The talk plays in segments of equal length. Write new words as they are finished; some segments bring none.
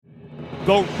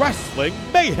The Wrestling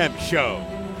Mayhem Show.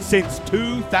 Since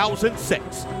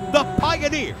 2006, the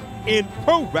pioneer in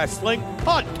pro wrestling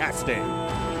podcasting.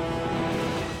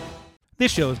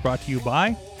 This show is brought to you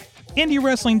by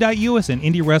IndieWrestling.us and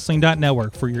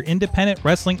IndieWrestling.network for your independent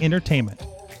wrestling entertainment.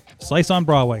 Slice on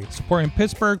Broadway, supporting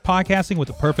Pittsburgh podcasting with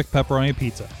the perfect pepperoni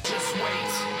pizza. Just wait,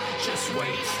 just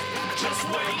wait, just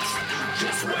wait,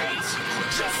 just wait,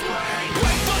 just wait.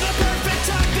 Wait for the perfect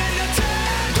time, then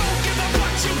attack. Don't give up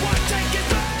what you want, take it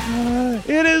back.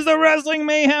 It is the Wrestling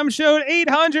Mayhem Show,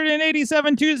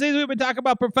 887 Tuesdays. We've been talking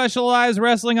about professionalized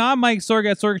wrestling. I'm Mike Sorg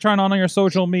at Sorgatron on all your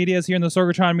social medias here in the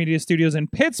Sorgatron Media Studios in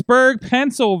Pittsburgh,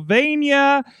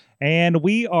 Pennsylvania. And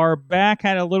we are back.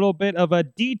 Had a little bit of a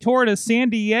detour to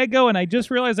San Diego, and I just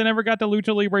realized I never got the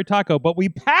Lucha Libre taco, but we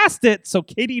passed it, so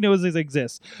Katie knows it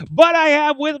exists. But I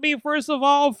have with me, first of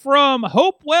all, from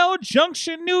Hopewell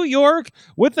Junction, New York,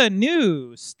 with a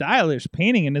new stylish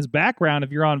painting in his background, if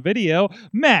you're on video,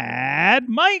 Mad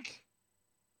Mike.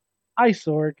 Hi,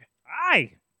 Sorg.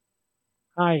 Hi.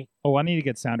 Hi. Oh, I need to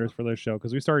get sounders for this show,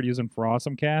 because we started using for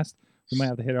Awesome Cast. We might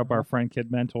have to hit up our friend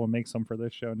Kid Mental and make some for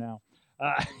this show now.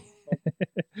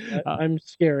 I'm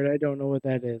scared. I don't know what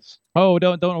that is. Oh,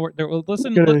 don't worry.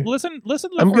 Listen to the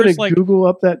I'm first, gonna Google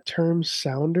up that term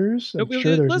sounders. I'm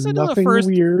sure there's nothing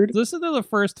weird. Listen to the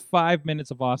first 5 minutes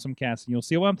of Awesome Cast, and you'll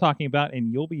see what I'm talking about,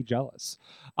 and you'll be jealous.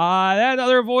 That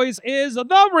other voice is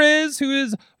the Riz, who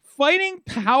is fighting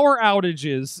power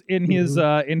outages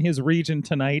in his region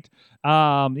tonight.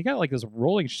 You got like this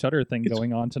rolling shutter thing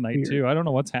going on tonight weird. Too. I don't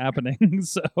know what's happening.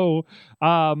 So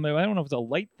I don't know if it's a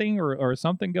light thing or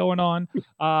something going on.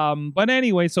 But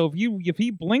anyway, so if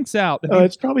he blinks out,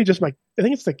 it's probably just I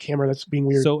think it's the camera that's being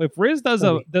weird. So if Riz does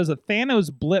a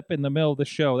Thanos blip in the middle of the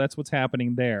show, that's what's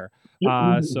happening there.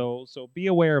 So be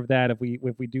aware of that if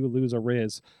we do lose a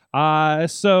Riz.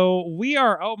 So we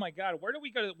are. Oh my God, where are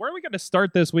we going to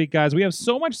start this week, guys? We have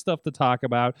so much stuff to talk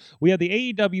about. We have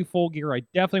the AEW Full Gear. I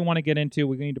definitely want to get into.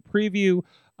 We're going to preview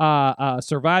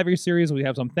Survivor Series. We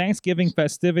have some Thanksgiving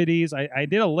festivities. I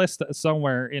did a list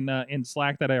somewhere in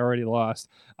Slack that I already lost.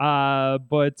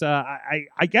 But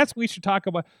I guess we should talk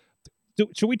about.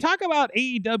 Should we talk about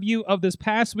AEW of this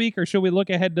past week, or should we look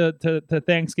ahead to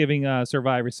Thanksgiving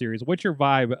Survivor Series? What's your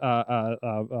vibe,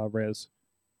 Riz?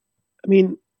 I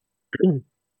mean,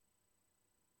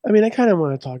 I kind of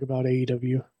want to talk about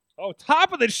AEW. Oh,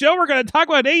 top of the show, we're going to talk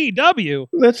about AEW.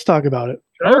 Let's talk about it.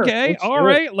 Sure. Okay, all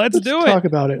right, let's do it. Talk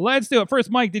about it. Let's do it. First,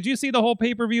 Mike, did you see the whole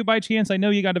pay-per-view by chance? I know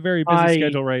you got a very busy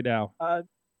schedule right now.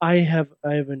 I have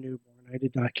a newborn. I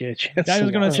did not get a chance. I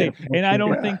was going to say, and I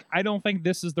don't think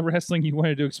this is the wrestling you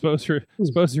wanted to expose your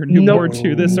newborn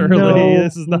to this early. No,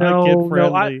 this is not kid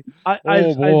friendly.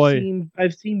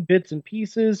 I've seen bits and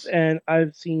pieces, and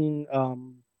I've seen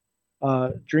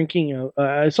drinking.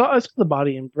 I saw the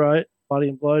body and blood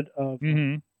of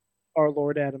our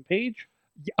Lord Adam Page.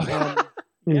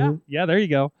 Yeah, there you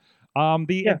go.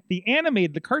 The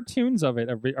animated, the cartoons of it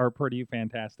are pretty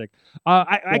fantastic.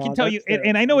 I can tell you,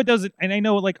 and I know it doesn't, and I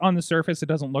know like on the surface it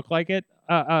doesn't look like it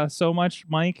so much,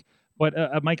 Mike.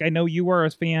 But Mike, I know you were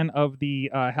a fan of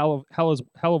the Hell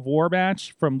of War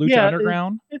match from Lucha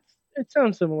Underground. It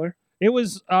sounds similar. It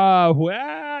was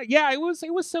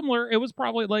it was similar. It was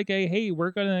probably like hey,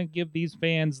 we're gonna give these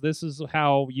fans, this is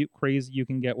how crazy you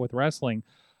can get with wrestling.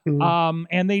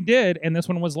 And they did, and this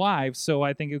one was live, so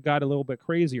I think it got a little bit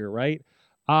crazier, right?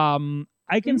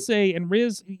 I can say, and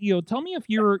Riz, tell me if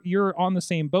you're on the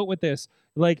same boat with this.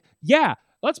 Like, yeah,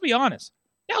 let's be honest,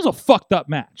 that was a fucked up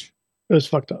match. It was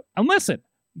fucked up. And listen,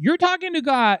 you're talking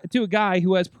to a guy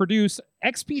who has produced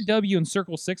XPW and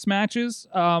Circle 6 matches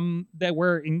that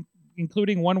were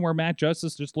including one where Matt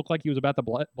Justice just looked like he was about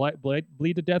to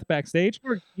bleed to death backstage.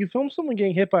 You filmed someone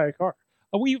getting hit by a car.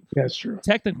 That's true.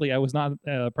 Technically, I was not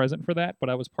present for that, but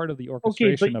I was part of the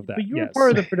orchestration of that. But you were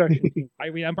part of the production team.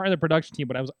 I'm part of the production team,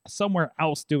 but I was somewhere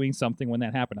else doing something when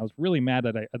that happened. I was really mad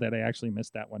that I actually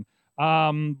missed that one.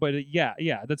 But yeah,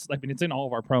 it's in all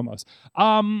of our promos.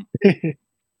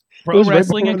 Pro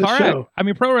wrestling and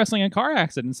car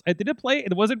accidents. Did it play?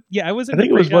 It wasn't. Yeah, it was. I think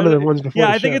it was one of the ones before. Yeah,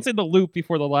 I think it's in the loop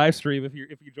before the live stream. If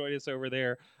you join us over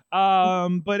there.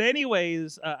 But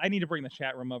anyways, I need to bring the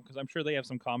chat room up because I'm sure they have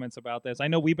some comments about this. I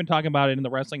know we've been talking about it in the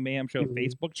Wrestling Mayhem Show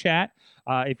Facebook chat.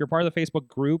 If you're part of the Facebook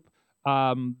group,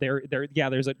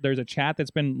 there's a chat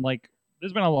that's been like.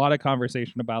 There's been a lot of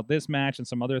conversation about this match and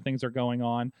some other things are going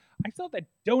on. I felt that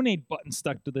donate button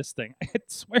stuck to this thing. I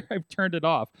swear I've turned it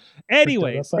off.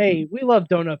 Anyways. Hey, we love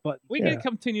donut buttons. We can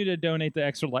continue to donate the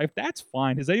extra life. That's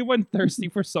fine. Is anyone thirsty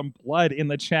for some blood in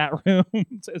the chat room?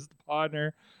 Says the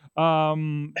partner.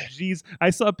 Geez, I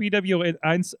saw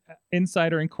PW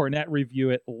Insider and Cornette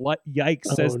review it. Yikes,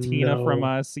 says Tina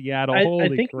from Seattle.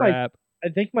 Holy crap. I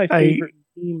think my favorite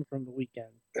theme from the weekend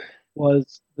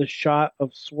was the shot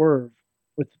of Swerve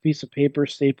with the piece of paper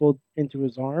stapled into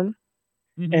his arm,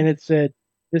 and it said,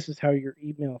 "This is how your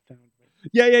email found me."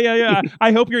 Yeah.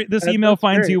 I hope this email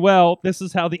finds you well. This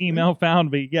is how the email found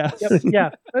me. Yes. Yep,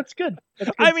 yeah, that's good.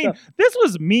 I mean, this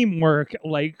was meme work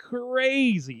like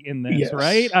crazy in this,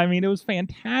 right? I mean, it was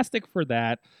fantastic for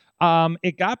that.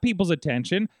 It got people's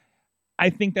attention.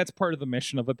 I think that's part of the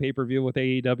mission of a pay-per-view with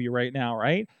AEW right now,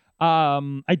 right?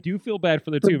 I do feel bad for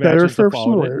the two matches that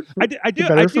followed it. I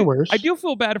do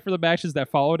feel bad for the matches that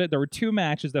followed it. There were two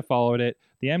matches that followed it: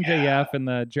 the MJF and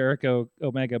the Jericho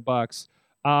Omega Bucks.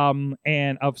 And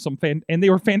they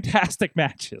were fantastic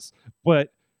matches.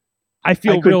 But I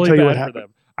feel really bad for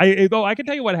them. I can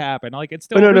tell you what happened. Like it's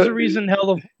still there's a reason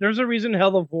Hell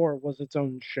of War was its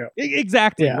own show.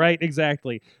 Exactly, right?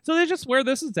 Exactly. So that's just where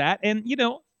this is at, and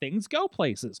things go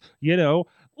places.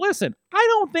 Listen, I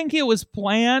don't think it was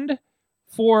planned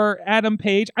for Adam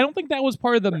Page. I don't think that was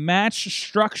part of the match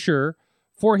structure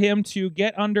for him to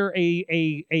get under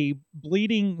a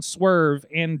bleeding Swerve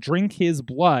and drink his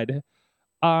blood.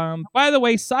 By the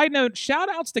way, side note, shout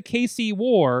outs to KC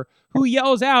War, who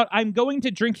yells out, "I'm going to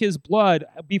drink his blood"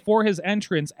 before his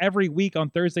entrance every week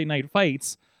on Thursday Night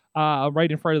Fights,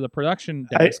 right in front of the production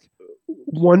desk.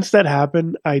 Once that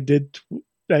happened, I did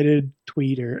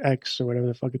tweet or X or whatever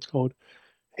the fuck it's called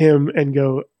him and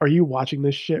go, "Are you watching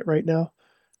this shit right now?"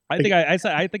 I think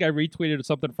I retweeted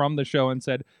something from the show and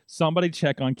said, "Somebody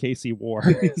check on KC War."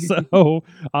 So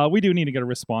we do need to get a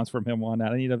response from him on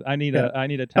that. I need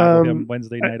to tag him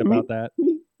Wednesday night about that.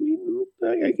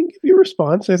 I can give you a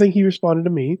response. I think he responded to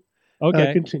me.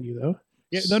 Okay, continue though.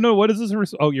 Yeah, no. What is this?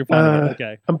 You're finding it.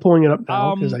 Okay, I'm pulling it up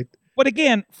now because But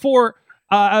again, for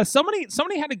somebody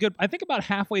had a good. I think about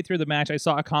halfway through the match, I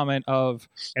saw a comment of,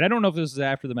 and I don't know if this is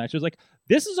after the match. It was like,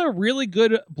 "This is a really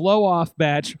good blow off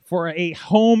match for a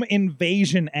home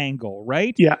invasion angle,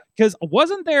 right?" Yeah. Because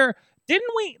didn't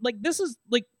we this is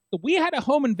like we had a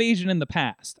home invasion in the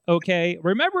past, okay?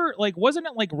 Remember, wasn't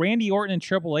it like Randy Orton and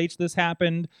Triple H? This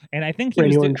happened, and I think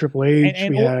Randy Orton and Triple H,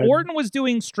 and Orton was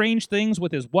doing strange things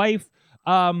with his wife.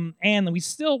 And we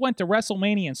still went to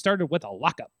WrestleMania and started with a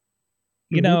lockup.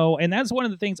 And that's one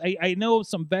of the things I know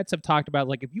some vets have talked about.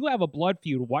 Like, if you have a blood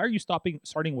feud, why are you starting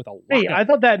with a lockup? Hey, I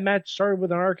thought that match started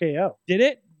with an RKO. Did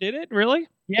it really?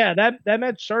 Yeah, that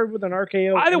match started with an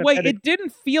RKO. By the way, it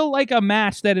didn't feel like a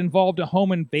match that involved a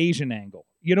home invasion angle.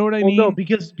 You know what I mean? No,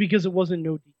 because it wasn't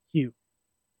no DQ.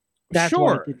 That's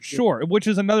sure. Which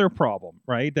is another problem,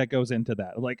 right? That goes into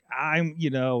that. Like,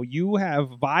 you have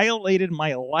violated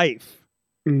my life.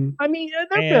 I mean, there's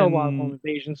been a lot of home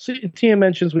invasions. Tia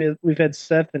mentions we've had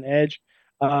Seth and Edge,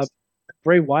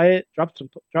 Bray Wyatt dropped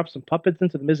some puppets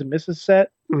into the Miz and Mrs.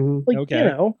 set. Mm-hmm.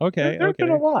 Okay. There's been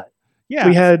a lot. Yeah,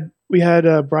 we had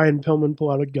Brian Pillman pull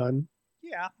out a gun.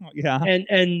 Yeah,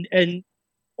 and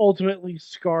ultimately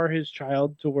scar his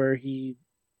child to where he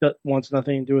wants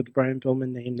nothing to do with the Brian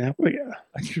Pillman name now. Oh, yeah,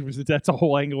 that's a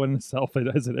whole angle in itself,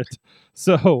 isn't it?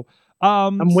 So,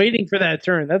 I'm waiting for that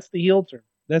turn. That's the heel turn.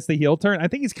 That's the heel turn. I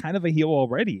think he's kind of a heel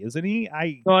already, isn't he?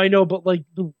 No, I know, but like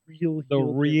the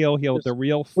real heel,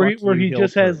 where he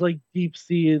just has like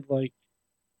deep-seated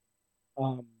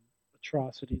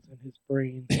atrocities in his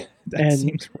brain. That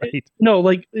seems right. No,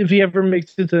 like if he ever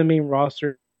makes it to the main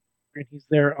roster and he's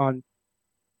there on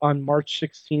March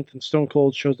 16th and Stone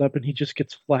Cold shows up and he just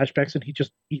gets flashbacks and he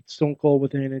just eats Stone Cold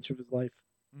within an inch of his life.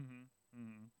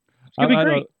 It's gonna be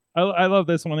great. I love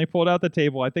this. When they pulled out the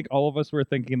table, I think all of us were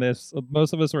thinking this.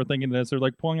 Most of us were thinking this. They're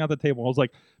like pulling out the table. I was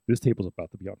like, this table's about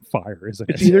to be on fire, isn't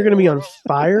it? It's either going to be on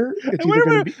fire. It's either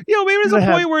going to be. Maybe there's a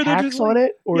point where they're just on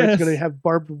it, or it's going to have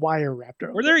barbed wire wrapped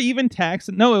around. Were there even tacks?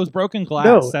 No, it was broken glass.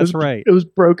 No, that's right. It was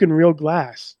broken real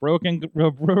glass. Broken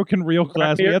real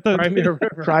glass. Cry me a river.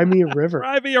 Cry me a river.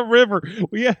 Cry me a river.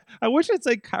 Yeah, I wish it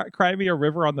said "Cry me a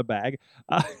river" on the bag.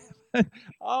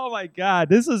 Oh my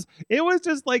God! It was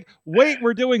just like, wait,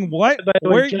 we're doing what?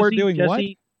 We're doing what?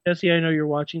 Jesse, I know you're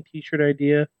watching. T-shirt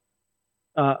idea: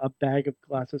 a bag of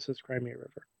glasses says "Cry me a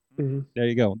river." Mm-hmm. There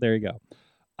you go.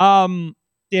 Damn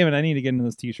it! I need to get into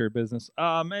this T-shirt business.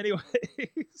 Anyways,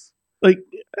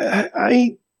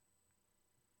 I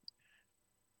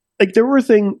there were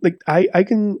things I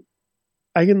can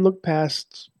look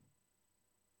past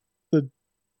the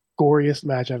goriest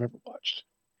match I've ever watched.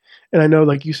 And I know,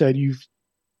 like you said, you've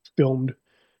filmed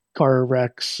car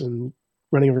wrecks and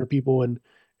running over people and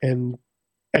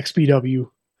XPW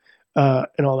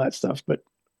and all that stuff, but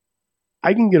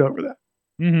I can get over that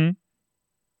mm-hmm.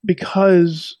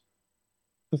 because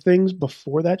the things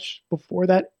before that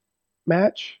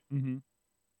match Mm-hmm.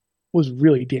 was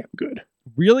really damn good.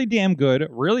 Really damn good.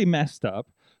 Really messed up.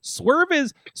 Swerve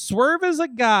is a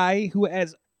guy who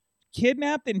has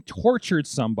kidnapped and tortured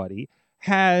somebody,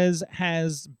 has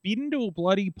beaten to a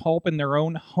bloody pulp in their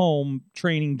own home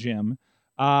training gym.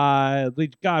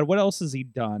 God, what else has he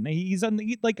done?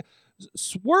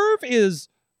 Swerve is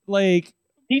like.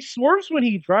 He swerves when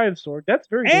he drives, Sorg. That's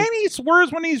very And dangerous. he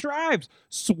swerves when he drives.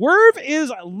 Swerve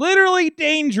is literally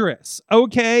dangerous,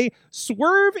 okay?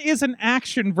 Swerve is an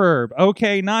action verb,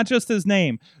 okay? Not just his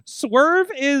name. Swerve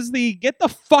is the get the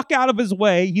fuck out of his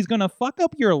way. He's going to fuck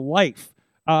up your life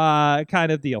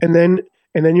kind of deal. And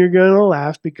then you're going to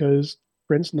laugh because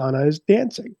Prince Nana is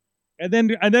dancing. And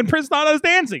then Prince Nana is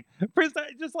dancing. Prince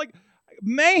just like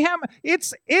Mayhem.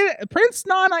 Prince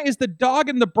Nana is the dog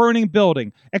in the burning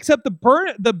building, except the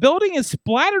building is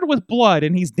splattered with blood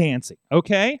and he's dancing.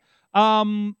 Okay, I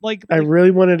really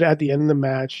wanted at the end of the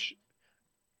match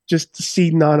just to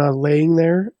see Nana laying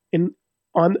there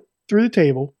through the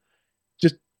table,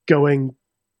 just going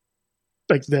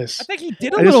like this. I think he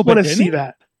did a I little just bit. want to see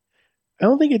that. I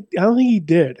don't think he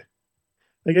did.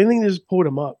 Like I think they just pulled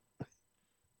him up.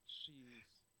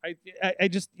 I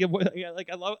just I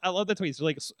love the tweets.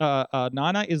 Like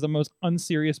Nana is the most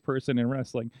unserious person in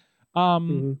wrestling.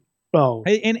 Oh,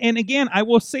 and again, I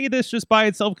will say this just by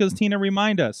itself because Tina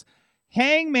reminded us.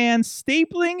 Hangman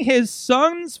stapling his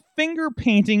son's finger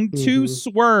painting to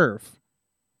Swerve.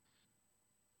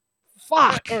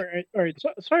 Fuck. All right.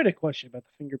 Sorry to question about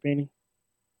the finger painting.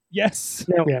 Yes.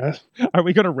 Now, yeah. Are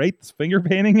we going to rate this finger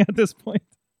painting at this point?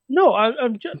 No,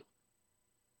 I'm just.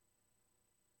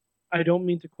 I don't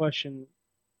mean to question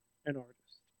an artist.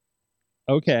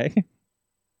 Okay.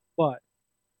 But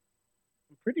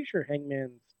I'm pretty sure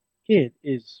Hangman's kid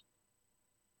is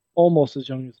almost as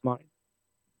young as mine.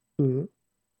 Mm-hmm.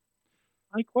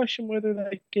 I question whether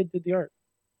that kid did the art.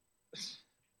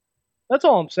 That's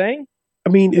all I'm saying. I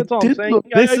mean, That's all I'm saying.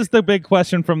 This is the big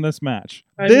question from this match.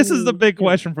 Is the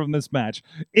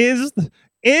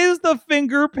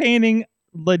finger painting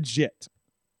legit?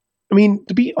 I mean,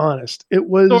 to be honest, it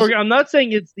was. Sorry, I'm not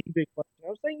saying it's the big question.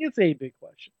 I'm saying it's a big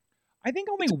question. I think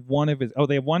only one of his. Oh,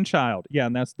 they have one child. Yeah,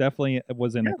 and that's definitely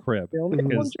was in a crib. They only have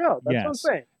one child. That's what I'm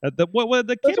saying. The kid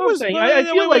That's what I'm was. saying.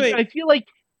 I feel like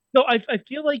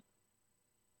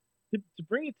to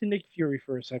bring it to Nick Fury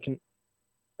for a second.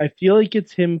 I feel like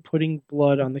it's him putting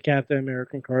blood on the Captain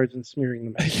American cards and smearing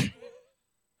them out.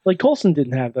 Like Coulson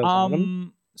didn't have those on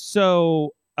him.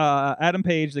 So Adam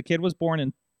Page, the kid was born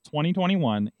in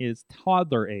 2021, is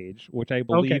toddler age, which I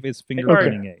believe is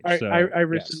fingerprinting age. So I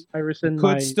rescind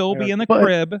could my, still be in the But-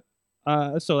 crib.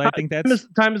 So I think that's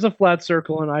time is a flat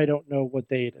circle, and I don't know what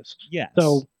day it is. yes.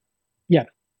 So, yeah.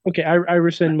 Okay, I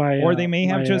rescind my. Or they may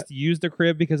have my, just used the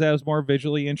crib because that was more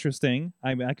visually interesting.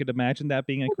 I could imagine that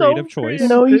being a creative choice.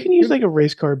 No, you can use like a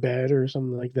race car bed or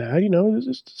something like that. You know,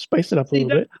 just spice it up a little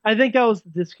bit. I think that was the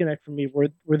disconnect for me, where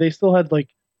they still had like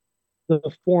the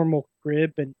formal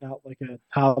crib and not like a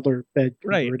toddler bed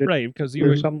converted Right, because you or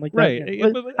were something like right. that. Yeah.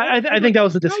 But I think that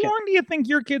was the How disconnect. long do you think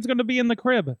your kid's going to be in the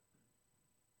crib?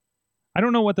 I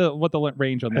don't know what the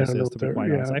range on I this don't know is, to be what quite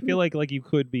the- honest. yeah. I feel like you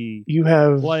could be You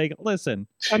have like, listen,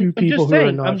 two I'm people just who are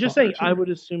saying. not. I'm just saying. fathers I here. would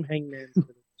assume Hangman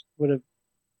would have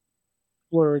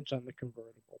splurged on the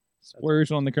convertible.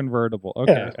 splurge on the convertible.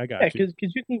 Okay, Yeah. I got Yeah, you.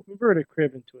 because you can convert a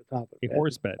crib into a toddler A bed.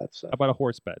 horse bed. That's How about a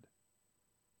horse bed?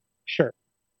 sure.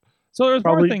 So there's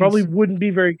more things. Probably wouldn't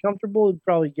be very comfortable. It'd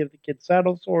probably give the kid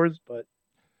saddle sores, but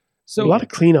so a lot of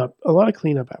cleanup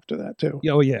after that too.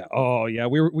 Oh yeah.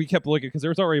 We kept looking because there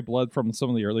was already blood from some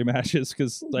of the early matches.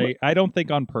 Because I don't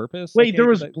think on purpose. wait, there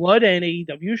was blood and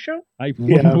AEW show?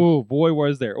 Yeah. Oh boy,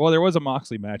 was there? Well, there was a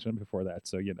Moxley match before that,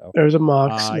 so you know. There's a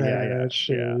Mox yeah, match.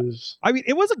 yeah. it was- I mean,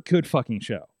 it was a good fucking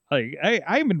show. Like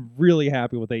I've been really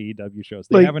happy with AEW shows.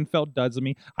 They Like- haven't felt duds of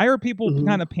me. I heard people Mhm.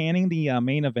 kind of panning the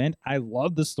main event. I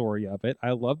love the story of it.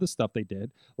 I love the stuff they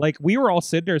did. Like we were all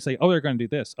sitting there saying, "Oh, they're going to do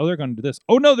this. Oh, they're going to do this.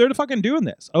 Oh no, they're fucking doing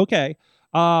this." Okay.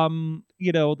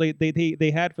 You know,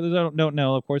 they had, for those who don't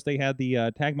know, of course, they had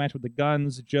the tag match with the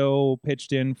Guns. Joe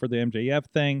pitched in for the MJF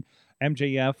thing.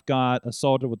 MJF got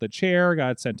assaulted with a chair,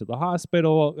 got sent to the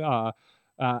hospital.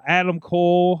 Adam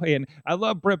Cole, and I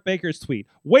love Britt Baker's tweet.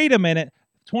 Wait a minute.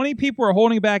 20 people are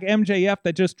holding back MJF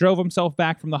that just drove himself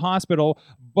back from the hospital,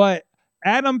 but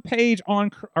Adam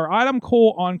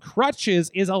Cole on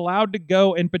crutches is allowed to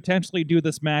go and potentially do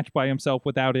this match by himself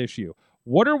without issue.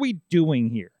 What are we doing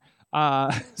here?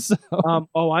 That's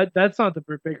not the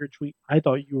Britt Baker tweet. I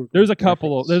thought you were. there's a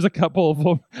couple of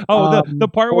them. Oh, the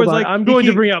part was like I'm going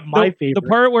to bring up my favorite. The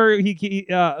part where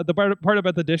the part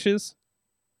about the dishes.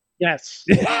 Yes.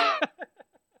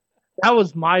 That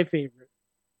was my favorite,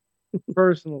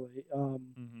 personally.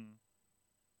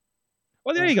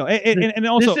 Well, there you go. And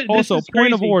also, this is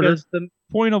point of crazy order. because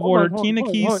Point of hold order. on, hold Tina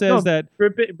on, Key hold on, says no, that.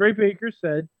 Bray Baker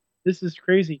said this is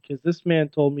crazy because this man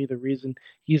told me the reason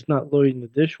he's not loading the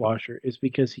dishwasher is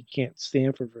because he can't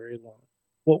stand for very long.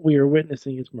 What we are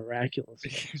witnessing is miraculous.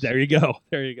 There you go.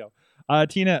 There you go.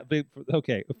 Tina,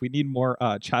 okay, if we need more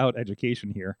child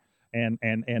education here and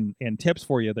tips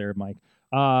for you there, Mike.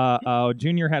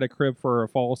 Junior had a crib for a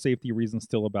fall safety reason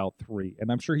still about 3,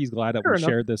 and I'm sure he's glad that Fair we enough.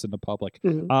 shared this in the public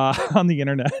Mhm. on the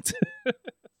internet.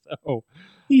 So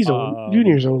He's old.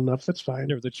 Junior's old enough. That's fine.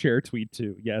 there was a chair tweet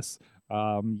too. Yes.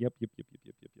 Yep.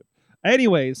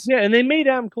 Anyways. Yeah, and they made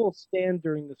Adam Cole stand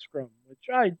during the scrum, which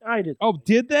I did. Oh,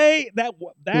 did they? That's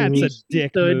Mhm. a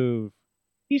dick stood. move.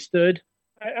 He stood.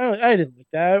 I didn't like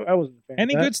that. I wasn't a fan.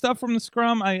 Any of that. good stuff from the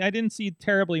scrum? I didn't see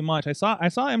terribly much. I saw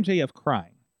MJF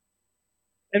crying.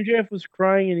 MJF was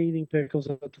crying and eating pickles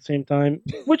at the same time,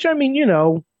 which I mean, you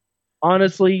know,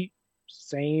 honestly,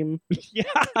 same. Yeah,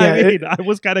 Yeah, I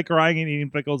was kind of crying and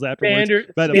eating pickles afterwards.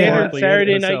 Standard metaphorically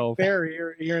Saturday night myself. fare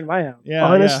here in my house. Yeah,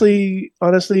 honestly,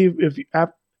 if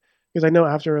because I know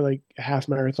after like a half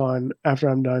marathon, after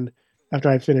I'm done, after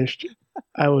I finished,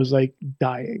 I was like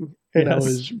dying and I Yes.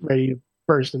 was ready to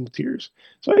burst into tears.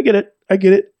 So I get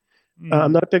it.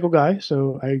 I'm not a pickle guy,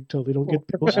 so I totally don't get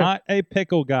pickles. Not a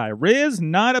pickle guy. Riz,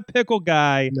 not a pickle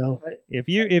guy. No. If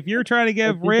you're trying to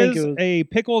give I think Riz it was- a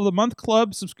pickle of the month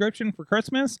club subscription for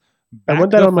Christmas, I back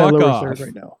want that the on my fuck lower off. third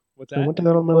right now. What's I that? want that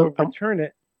on my Well, lower. return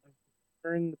it.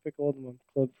 Return the pickle of the month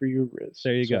club for you, Riz.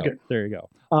 There you go. Okay. There you go.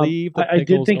 Um, Leave the I did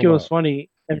pickles think it was alone. funny.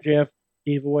 MJF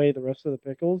gave away the rest of the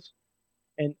pickles,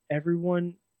 and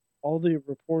everyone, all the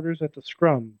reporters at the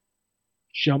scrum,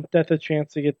 jumped at the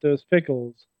chance to get those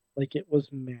pickles like it was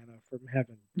manna from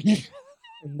heaven.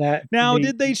 And that Now, made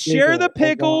did they me share the giggle a lot.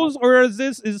 pickles, or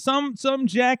is some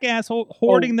jackass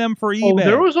hoarding them for eBay? Oh,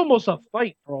 there was almost a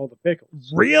fight for all the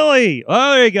pickles. Really?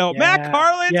 Oh, there you go. Matt Yeah,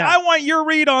 Carlins, yeah. I want your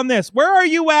read on this. Where are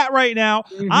you at right now?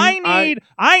 Mhm.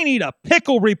 I need a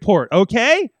pickle report,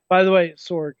 okay? By the way,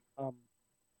 Sorg,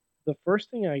 the first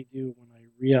thing I do when I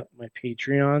re-up my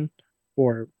Patreon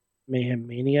for Mayhem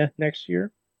Mania next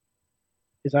year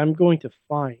is I'm going to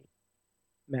find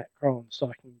Matt Carlins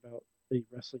talking about the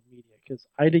wrestling media because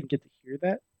I didn't get to hear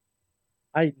that.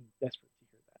 I'm desperate to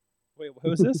hear that. Wait,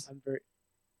 who is this? I'm very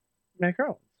Matt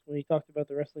Carlins when he talked about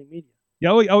the wrestling media.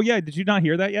 Oh yeah. Did you not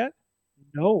hear that yet?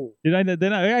 No,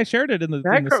 I shared it in the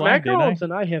Matt slide, didn't I? Carlins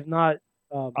and I have not.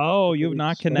 Oh, you've really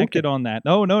not connected spoken. on that.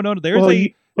 No. There's Well,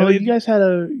 a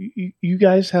you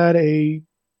guys had a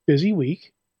busy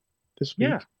week this week.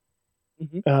 Yeah.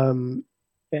 Mhm.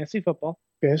 Fantasy football.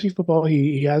 Fantasy football.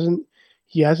 He hasn't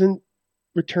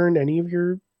returned any of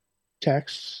your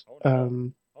texts. Oh,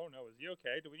 no, is he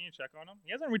okay? Do we need to check on him?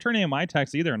 He hasn't returned any of my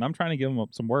texts either, and I'm trying to give him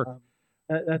up some work.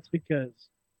 That's because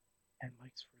and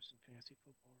Mike's first in fantasy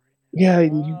football right now. Yeah,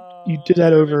 and you did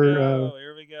that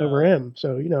Here we go. over him.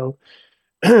 So you know.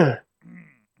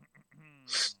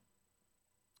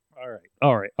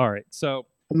 All right. So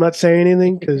I'm not saying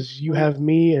anything because you have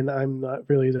me, and I'm not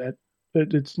really that.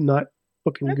 It's not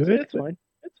looking good. It's fine.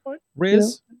 It's fine.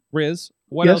 Riz,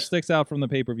 what Yes? else sticks out from the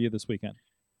pay-per-view this weekend?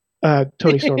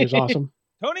 Tony Storm is awesome.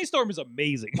 Tony Storm is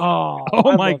amazing. Oh,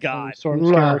 Oh I my love God. Tony Storm's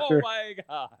Mwah. character. Oh my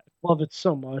god. Love it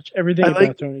so much. Everything I about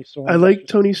like- Tony Storm. I is like just-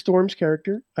 Tony Storm's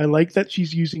character. I like that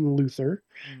she's using Luther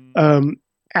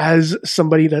as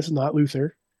somebody that's not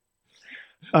Luther.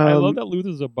 I love that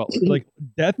Luther's a butler. Like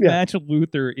Yeah. Deathmatch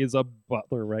Luther is a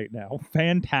butler right now.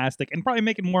 Fantastic, and probably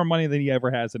making more money than he ever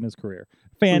has in his career.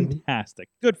 Fantastic,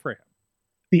 good for him.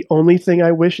 The only thing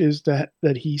I wish is that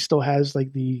he still has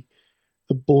like the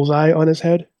bullseye on his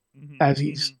head as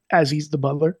he's the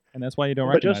butler. and that's why you don't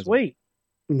But recognize just him. wait.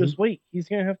 Mhm. Just wait. He's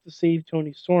gonna have to save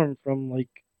Tony Storm from like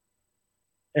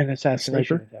an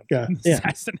assassination Sniper? attempt. Yeah. Yeah.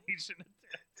 Assassination.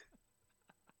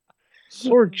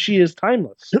 Sorg, she is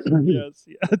timeless. Yes,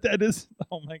 yeah, that is.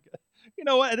 Oh my god! You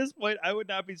know what? At this point, I would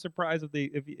not be surprised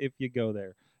if you go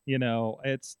there. You know,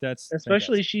 that's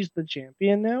Especially fantastic. she's the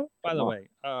champion now. By the Come on. way,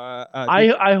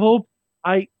 I hope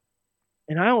I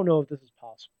don't know if this is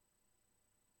possible,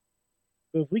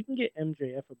 but if we can get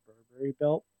MJF a Burberry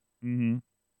belt, mm-hmm.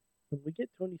 can we get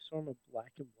Tony Storm a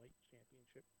black and white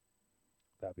championship?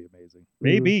 That'd be amazing.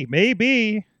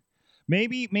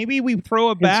 Maybe we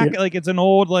throw it Can see back it. like it's an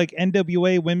old like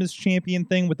NWA Women's Champion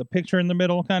thing with the picture in the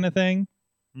middle kind of thing.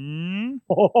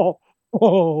 Oh,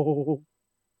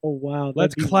 wow!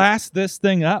 Let's class this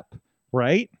thing up,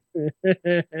 right?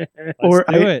 Or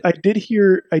do it. I did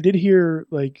hear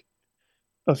like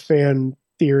a fan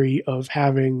theory of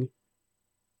having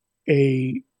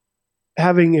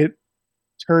it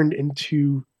turned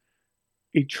into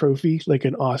a trophy, like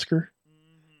an Oscar,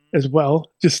 as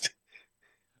well. Just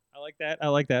I like that. I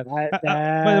like that.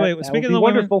 That, By the way, that speaking would of be the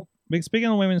wonderful. speaking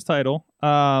of the women's title,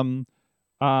 and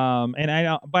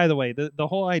I by the way, the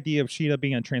whole idea of Sheeta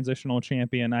being a transitional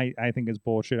champion, I think is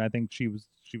bullshit. I think she was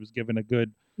given a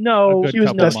good No, good she was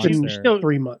couple months destined there.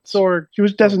 3 months. Sorg, She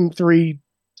was destined 3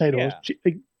 titles.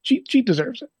 Yeah. She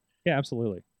deserves it. Yeah,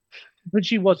 absolutely. but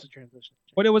she was a transition.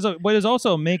 But it was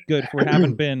also a make good for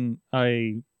having been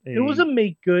a It was a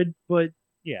make good, but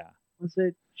yeah. was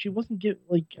it? She wasn't getting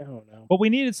like I don't know. But we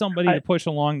needed somebody to push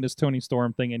along this Toni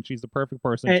Storm thing, and she's the perfect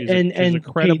person. And- She's and- a and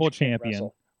credible Paige can't champion.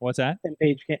 wrestle. What's that? And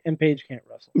Paige can't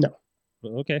wrestle. No.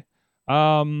 Okay.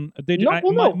 No,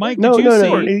 well, no. Mike, No, did you no,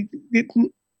 see?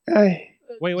 no.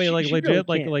 Wait, She legit,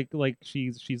 really can't. like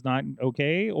she's not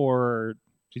okay, or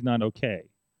she's not okay.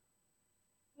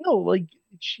 No, like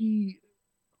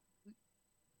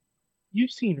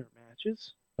you've seen her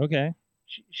matches. Okay.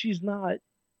 She's not.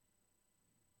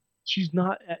 She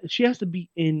has to be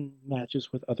in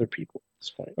matches with other people at this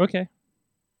point. Okay.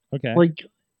 Like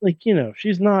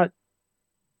she's not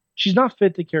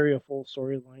fit to carry a full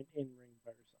storyline in ring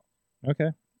by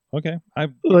herself. Okay. I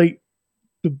Like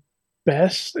the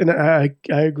best, and I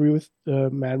agree with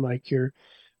Mad Mike here.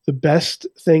 The best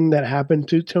thing that happened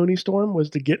to Toni Storm was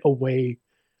to get away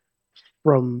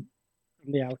from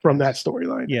that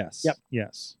storyline. yes. Yep.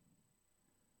 Yes.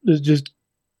 There's just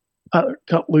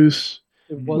cut loose.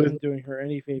 It wasn't doing her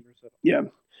any favors at all. Yeah.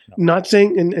 No. Not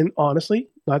saying, and honestly,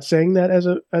 not saying that as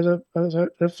an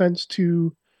offense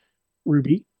to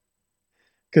Ruby,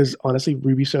 because honestly,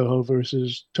 Ruby Soho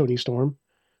versus Toni Storm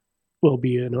will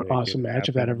be an awesome match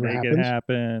if that ever Make happens. it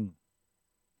happen.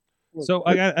 So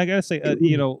I gotta say,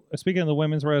 speaking of the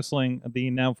women's wrestling, the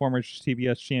now former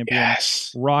TBS champion,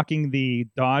 Yes, rocking the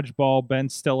dodgeball Ben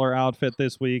Stiller outfit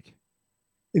this week.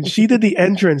 and she did the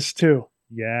entrance too.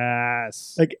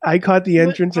 Yes. Like I caught the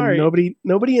entrance, and Alright.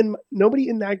 nobody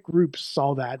in that group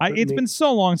saw that. but It's me. been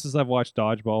so long since I've watched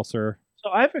dodgeball, sir. So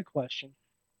I have a question.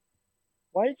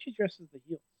 Why did she dress as the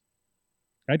heel?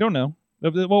 I don't know.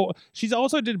 Well, she's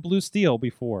also did Blue Steel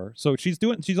before, so she's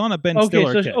on a Ben Okay,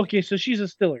 Stiller so kick. so she's a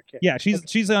Stiller kid. Yeah,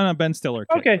 she's on a Ben Stiller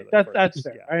kick. Okay, for that's this.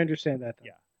 fair. Yeah. I understand that. Then.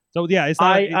 Yeah. So yeah, it's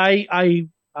not.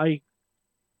 I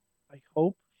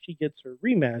hope she gets her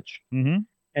rematch Mm-hmm.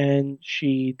 and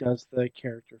she does the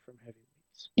character from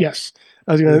Heavyweights. Yes,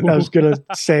 I was gonna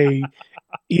say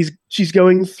she's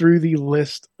going through the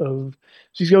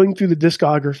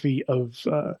discography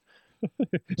of.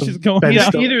 She's going. Ben Yeah,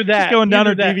 Stiller. Either that, she's going down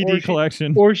her either that, DVD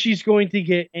collection. or she's going to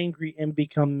get angry and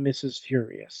become Mrs.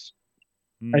 Furious.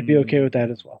 I'd be okay with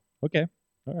that as well. Okay.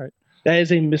 All right. That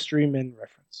is a Mystery Men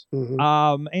reference.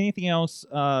 Mhm. Anything else,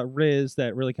 Riz,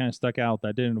 that really kind of stuck out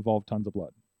that didn't involve tons of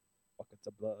blood? Buckets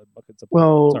of blood.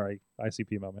 Well, Sorry,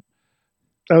 ICP moment.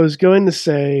 I was going to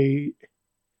say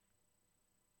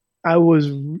I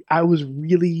was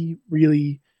really,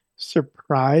 really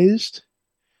surprised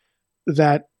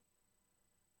that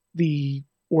the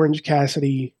Orange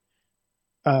Cassidy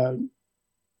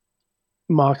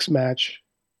Mox match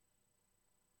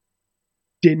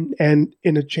didn't end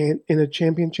in a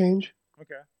champion change,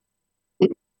 Okay.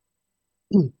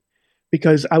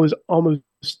 because I was almost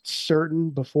certain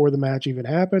before the match even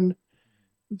happened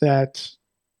that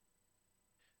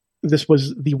this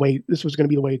was going to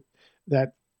be the way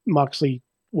that Moxley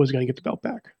was going to get the belt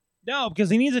back. No, because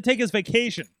he needs to take his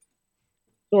vacation.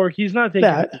 Or he's not taking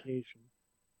That- a vacation.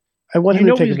 I want him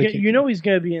to take a vacation. You know he's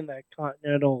going to be in that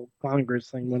Continental Congress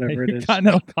thing, whatever it is.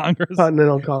 Continental Congress.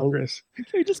 Continental Congress, Can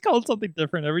we just call it something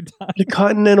different every time? the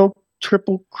Continental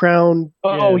Triple Crown,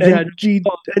 Oh, yeah.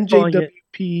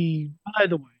 NJWP, By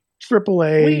the way,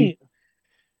 AAA. wait,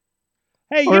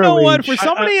 Hey, you know what? For ROH.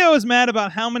 somebody who is mad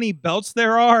about how many belts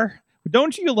there are,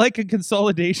 don't you like a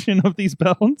consolidation of these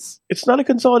belts? It's not a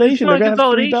consolidation. It's not They're a going to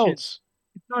have 3 consolidation. belts.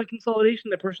 it's not a consolidation.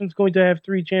 That person's going to have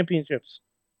 3 championships.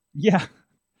 Yeah.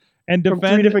 And From 3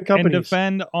 defend different companies. and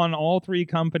defend on all 3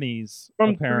 companies,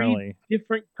 From apparently. 3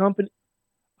 different companies.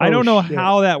 I don't know shit.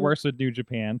 how that works with New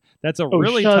Japan. That's a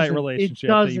really doesn't. tight It relationship to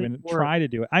doesn't even work. try to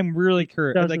do it. I'm really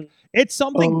curious. Like, Doesn't- it's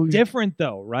something Oh, different,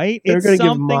 though, right? they're It's gonna give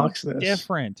something Mox this.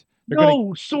 different. They're gonna- No,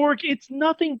 Sorg, it's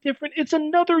nothing different. It's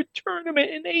another tournament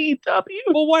in AEW.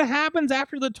 well, what happens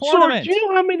after the Sorg, tournament? do you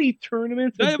know how many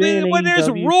tournaments have I been mean, in when there's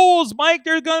AEW? rules, Mike,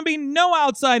 there's going to be no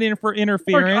outside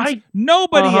interference.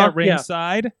 Nobody Uh-huh, at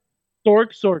ringside.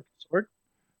 Sorg.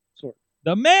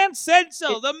 The man said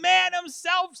so. The man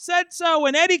himself said so.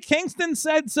 And Eddie Kingston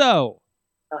said so.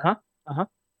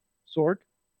 Sorg.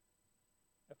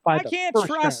 I can't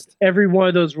trust. Every one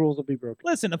of those rules will be broken.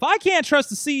 Listen, if I can't trust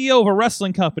the CEO of a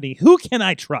wrestling company, who can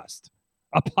I trust?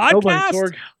 A Nobody,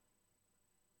 podcast?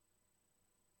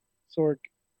 Sorg,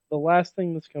 the last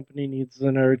thing this company needs is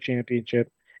another championship,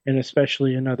 and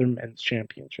especially another men's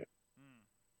championship.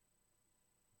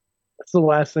 That's the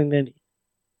last thing they need.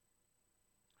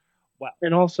 Wow.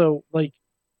 And also, like,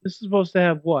 this is supposed to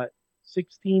have what,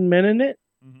 16 men in it,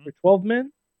 or 12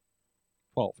 men?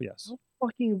 12, yes. How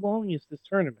fucking long is this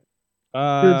tournament?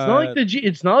 It's not like the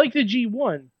It's not like the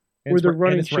G1 where they're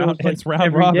running shows like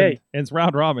every robin. day. And it's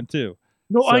round robin too.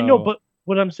 No, I know, but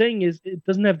what I'm saying is it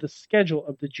doesn't have the schedule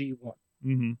of the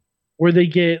G1, where they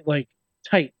get like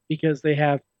tight because they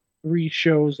have 3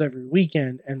 shows every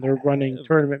weekend and they're running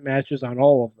tournament matches on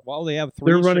all of them. Well, they have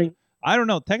 3. They're running. I don't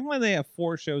know. Technically, they have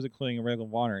 4 shows, including a Ring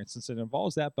of Honor, and since it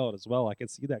involves that belt as well, I could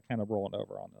see that kind of rolling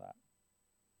over onto that.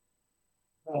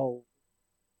 Oh,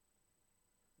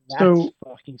 that's So-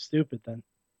 fucking stupid. Then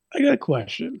I got a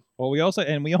question. Well, we also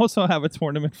have a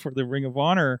tournament for the Ring of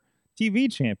Honor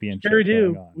TV Championship. sure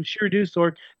do. going on. We sure do,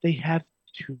 Sorg. They have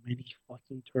too many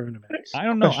fucking tournaments. I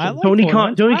don't know. I like Tony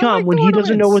tournaments. Khan, I like when he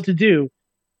doesn't know what tournaments. to do,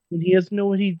 when he doesn't know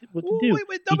what to do. Wait,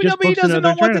 he just WWE books doesn't another know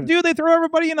what to tournament. do. They throw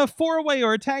everybody in a 4-way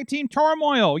or a tag team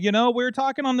turmoil. You know, we were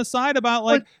talking on the side about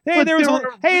like, But there were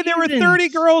 30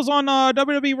 reasons. girls on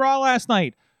WWE Raw last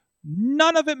night.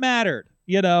 None of it mattered.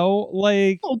 You know,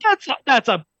 like Oh, that's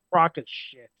a crock of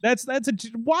shit. that's a wild That's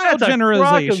a crock of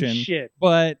generalization. shit.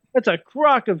 But That's a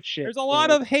crock of shit. there's a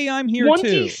lot of hey, I'm here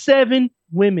 27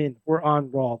 women were on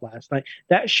Raw last night.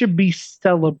 That should be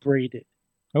celebrated.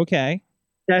 too. Okay.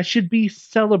 That should be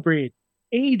celebrated.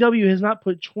 AEW has not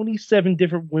put 27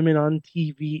 different women on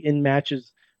TV in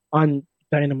matches on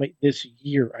Dynamite this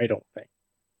year, I don't think.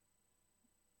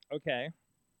 Okay.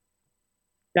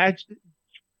 That's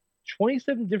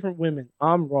 27 different women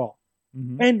on Raw.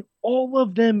 Mhm. And all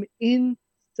of them in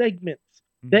segments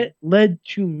Mhm. that led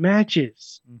to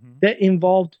matches Mhm. that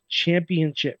involved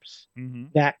championships.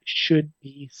 Mhm. That should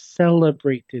be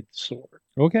celebrated, Sword.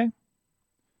 Okay.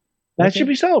 That Okay. should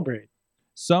be celebrated.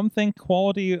 Some think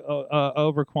quality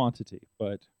over quantity,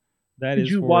 but that Did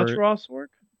is you for, watch Raw, Sword?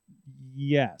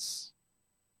 Yes.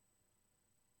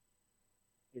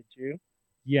 Did you?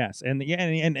 Yes, and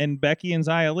Becky and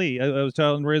Xia Li. I was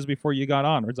telling Riz before you got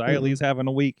on, or Xia Li's having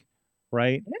a week,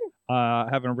 right?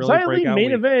 Having a really Xia Li breakout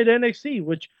main week. event at NXT,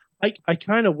 which I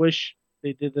kind of wish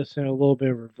they did this in a little bit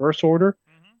of reverse order.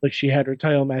 Like she had her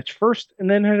title match first and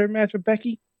then had her match with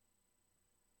Becky.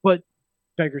 But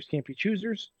beggars can't be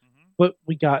choosers. But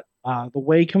we got the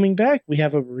Way coming back. We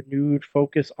have a renewed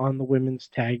focus on the women's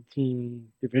tag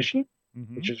team division,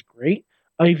 which is great.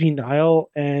 Ivy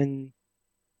Nile and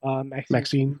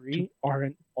Maxine Dupree are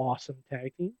an awesome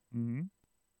tag team.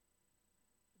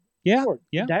 Yeah, Sure.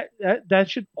 yeah.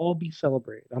 That should all be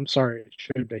celebrated. I'm sorry, it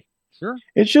should be. Sure.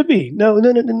 It should be. No,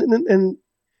 and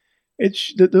it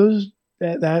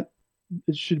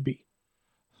should be.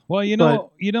 Well, you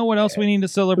know what else we need to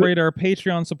celebrate? Our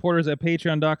Patreon supporters at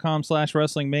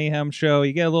patreon.com/Wrestling Mayhem Show.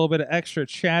 You get a little bit of extra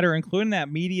chatter, including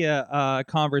that media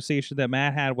conversation that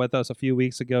Matt had with us a few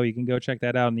weeks ago. You can go check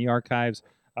that out in the archives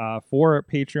for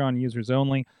Patreon users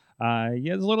only.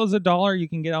 Yeah, as little as $1, you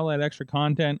can get all that extra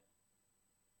content.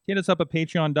 Hit us up at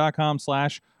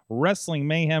patreon.com/Wrestling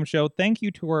Mayhem Show. Thank you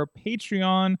to our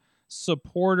Patreon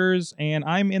supporters, and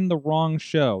I'm in the wrong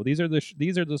show. These are the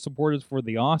supporters for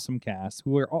the Awesome Cast,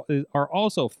 who are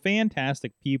also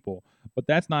fantastic people, but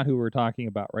that's not who we're talking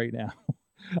about right now.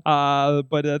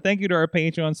 But thank you to our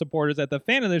Patreon supporters at the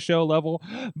fan of the show level.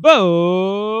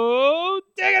 Bo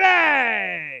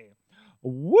Diggity!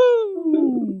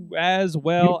 Woo! As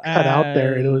well cut as out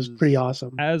there, and it was pretty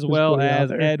awesome. As It was well pretty out as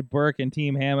there. Ed Burke and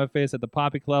Team Hammerface at the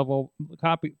Poppy Club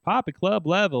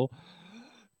level.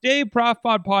 Dave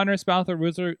Profod Partner, Spouther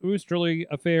Roosterly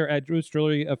Affair at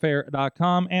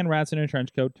roosterlyaffair.com, and Rats in a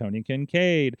Trench Coat, Tony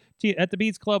Kincaid. At the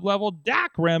Beats Club level,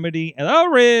 Doc Remedy, The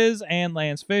Riz, and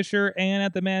Lance Fisher. And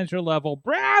at the manager level,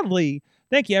 Bradley.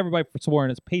 Thank you, everybody, for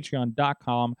supporting us.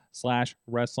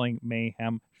 Patreon.com/Wrestling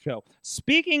Mayhem Show.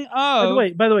 Speaking of...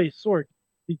 By the way, Sorg,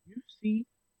 did you see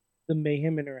the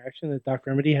Mayhem interaction that Doc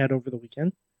Remedy had over the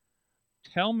weekend?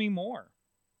 Tell me more.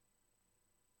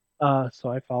 So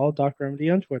I follow Doc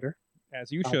Remedy on Twitter.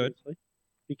 As you should.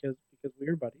 Because we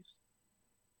are buddies.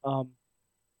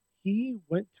 He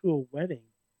went to a wedding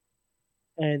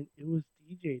and it was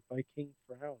DJ'd by King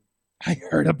Frown. I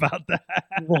heard about that.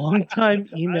 Longtime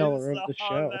emailer of the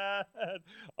show.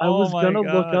 I was gonna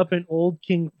look up an old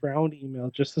King Frown email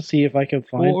just to see if I could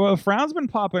find. Well, Frown's been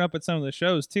popping up at some of the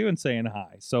shows too and saying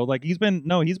hi. So like he's been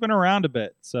around a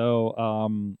bit.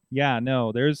 So yeah,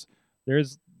 no, that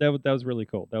was really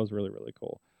cool. That was really, really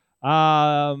cool.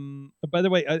 By the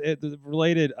way,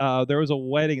 related, there was a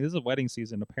wedding. This is a wedding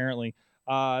season apparently.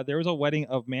 There was a wedding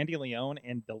of Mandy Leone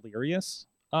and Delirious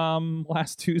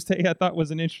last Tuesday. I thought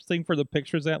was an interesting for the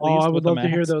pictures at least. I with would the love to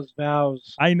hear masks. those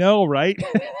vows. I know, right?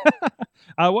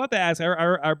 We'll have to ask.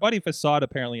 Our buddy Facade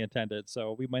apparently attended,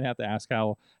 so we might have to ask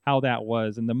how that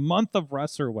was. In the month of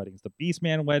wrestler weddings, the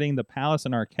Beastman wedding, the Palace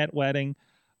and Arquette wedding.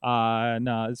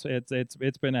 No,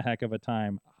 it's been a heck of a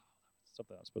time.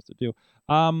 Something I was supposed to do.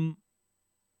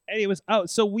 Anyways,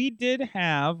 so we did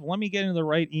have. Let me get into the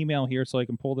right email here so I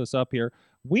can pull this up here.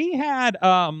 We had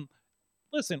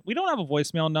listen, we don't have a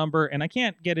voicemail number, and I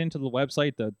can't get into the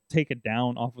website to take it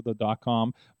down off of the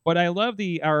 .com. But I love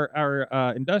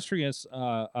our industrious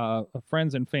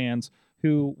friends and fans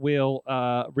who will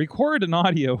record an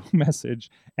audio message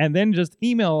and then just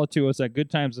email it to us at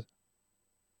goodtimes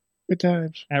Good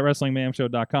times. at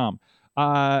WrestlingMayhemShow.com.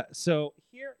 So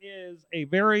here is a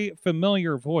very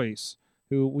familiar voice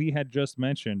who we had just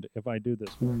mentioned. If I do this,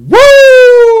 Woo!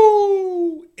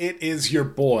 It is your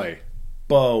boy,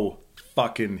 Bo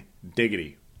fucking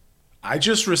Diggity. I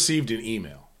just received an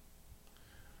email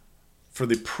for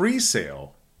the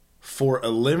pre-sale for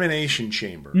Elimination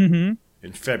Chamber in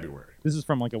February. This is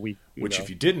from like a week Which, ago. if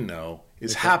you didn't know,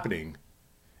 is happening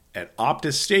at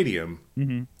Optus Stadium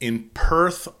in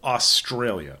Perth,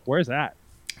 Australia. Where's that?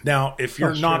 Now, if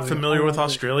you're not familiar with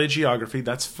Australia geography,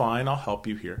 that's fine. I'll help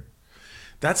you here.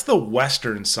 That's the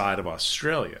western side of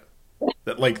Australia.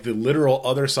 That, like, the literal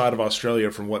other side of Australia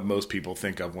from what most people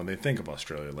think of when they think of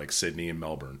Australia, like Sydney and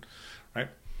Melbourne, right?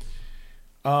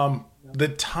 The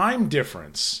time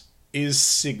difference is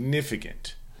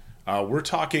significant. We're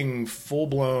talking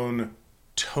full-blown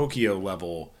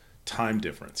Tokyo-level time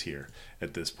difference here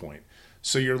at this point.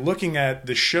 So you're looking at,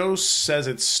 the show says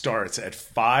it starts at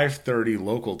 5:30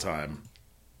 local time,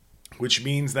 which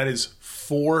means that is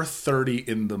 4:30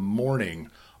 in the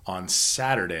morning on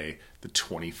Saturday, the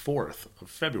 24th of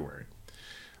February.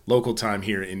 Local time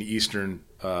here in Eastern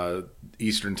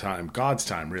time, God's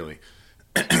time, really.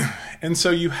 And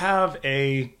so you have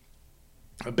a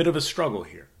bit of a struggle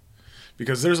here,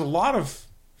 because there's a lot of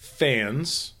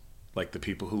fans, like the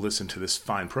people who listen to this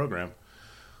fine program,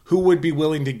 who would be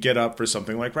willing to get up for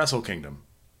something like Wrestle Kingdom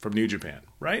from New Japan,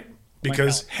 right?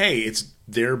 Because, hey, it's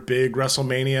their big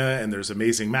WrestleMania and there's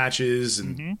amazing matches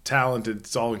and talent.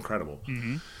 It's all incredible.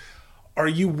 Are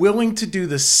you willing to do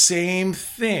the same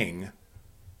thing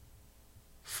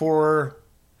for,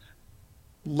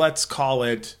 let's call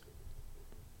it,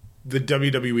 the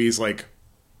WWE's like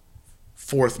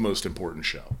fourth most important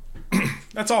show?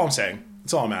 That's all I'm saying.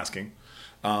 That's all I'm asking.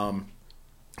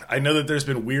 I know that there's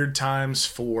been weird times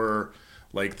for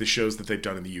like the shows that they've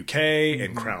done in the UK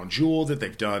and Crown Jewel that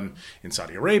they've done in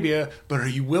Saudi Arabia, but are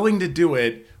you willing to do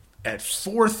it at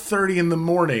 4:30 in the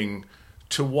morning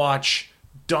to watch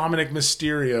Dominic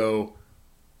Mysterio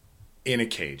in a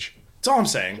cage? That's all I'm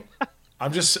saying.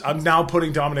 I'm now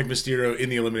putting Dominic Mysterio in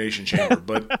the Elimination Chamber,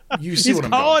 but you see what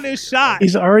I'm calling going his for shot.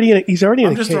 He's already in I'm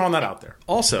a just cage. throwing that out there.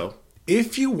 Also,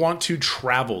 if you want to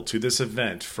travel to this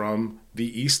event from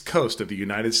the East Coast of the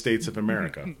United States of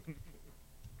America,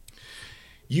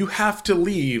 you have to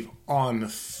leave on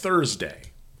Thursday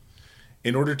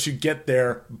in order to get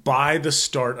there by the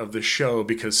start of the show,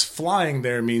 because flying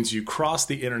there means you cross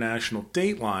the international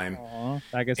date line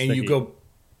and you go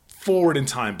forward in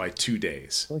time by 2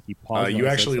 days. I feel like he paused when You I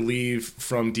said actually something. leave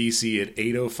from DC at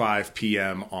 8:05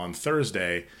 p.m. on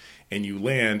Thursday, and you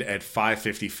land at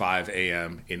 5:55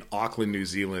 a.m. in Auckland, New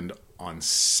Zealand on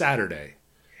Saturday.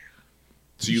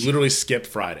 So you literally skip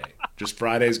Friday. Just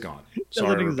Friday's gone.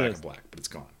 Sorry, Rebecca exist. Black, but it's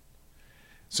gone.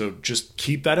 So just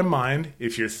keep that in mind.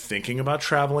 If you're thinking about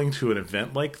traveling to an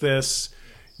event like this,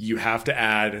 you have to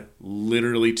add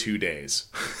literally 2 days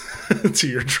to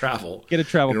your travel. Get a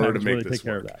travel in order package to make where they this take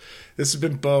care of work. that. This has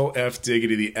been Bo F.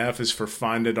 Diggity. The F is for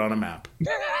find it on a map.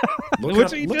 Look,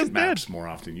 Which he look just at maps more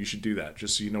often. You should do that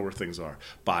just so you know where things are.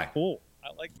 Bye. Cool.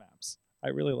 I like maps. I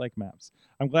really like maps.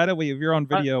 I'm glad that if you're on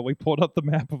video, we pulled up the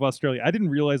map of Australia. I didn't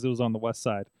realize it was on the west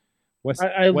side. I West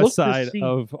looked to side see-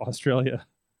 of Australia.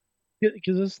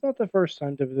 Because it's not the first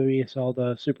time WWE saw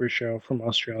the Super Show from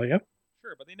Australia.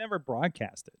 Sure, but they never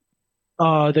broadcast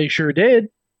it. They sure did.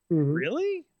 Mhm.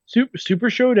 Really? Super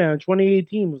Showdown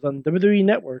 2018 was on WWE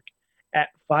Network at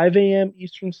 5 a.m.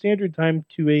 Eastern Standard Time,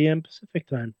 2 a.m. Pacific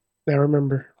Time. I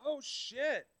remember. Oh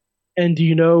shit! And do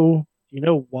you know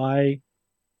why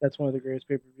that's one of the greatest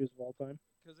pay-per-views of all time?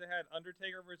 Because they had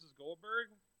Undertaker versus Goldberg.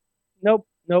 Nope.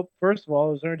 First of all,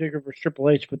 it was Undertaker versus Triple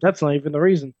H, but that's not even the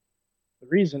reason. The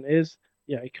reason is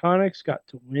the Iconics got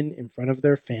to win in front of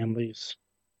their families.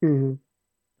 Mhm.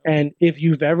 And if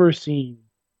you've ever seen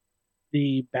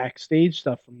the backstage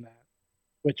stuff from that,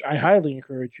 which I highly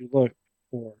encourage you look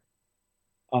for,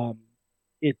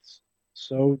 it's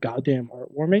so goddamn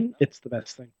heartwarming. It's the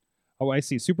best thing. Oh, I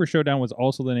see. Super Showdown was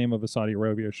also the name of a Saudi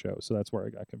Arabia show, so that's where I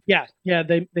got confused. Yeah.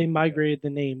 They migrated the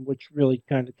name, which really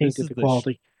kind of tainted the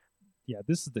quality.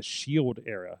 This is the Shield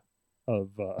era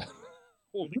of.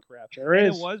 Holy crap! Sure and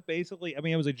is. It was basically. I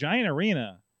mean, it was a giant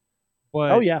arena,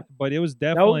 but but it was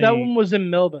that definitely one was in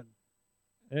Melbourne.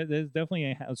 There's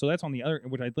definitely so that's on the other,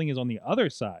 which I think is on the other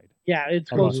side. Yeah, it's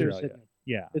closer to Sydney.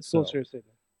 Yeah, it's closer to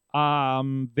Sydney.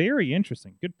 Very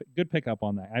interesting. Good pickup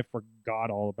on that. I forgot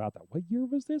all about that. What year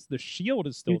was this? The Shield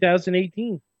is still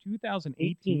 2018.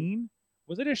 2018.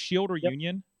 Was it a Shield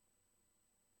reunion?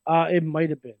 It might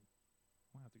have been.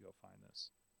 I'll have to go find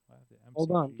this.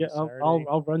 Hold on.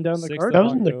 I'll run down the card. That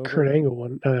wasn't the Kurt Angle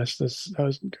one. That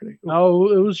wasn't Kurt Angle.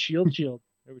 Oh, it was Shield. It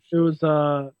was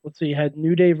let's see, you had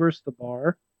New Day versus The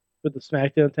Bar with the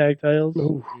SmackDown tag titles.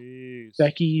 Oh,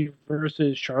 Becky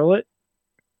versus Charlotte.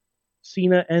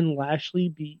 Cena and Lashley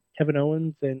beat Kevin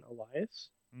Owens and Elias.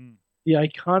 The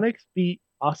Iconics beat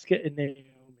Asuka and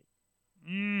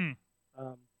Naomi.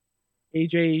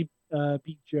 AJ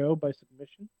beat Joe by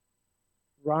submission.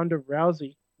 Ronda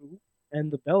Rousey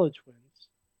and the Bella Twins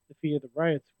defeated the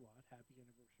Riot Squad. Happy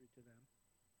anniversary to them.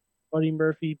 Buddy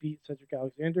Murphy beat Cedric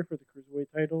Alexander for the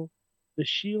Cruiserweight title. The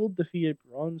Shield defeated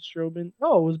Braun Strowman.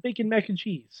 Oh, it was bacon mac and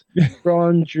cheese.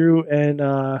 Braun, Drew, and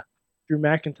Drew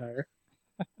McIntyre.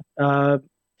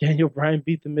 Daniel Bryan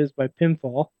beat The Miz by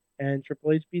pinfall, and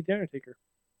Triple H beat The Undertaker.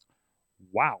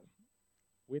 Wow.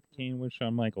 With Kane with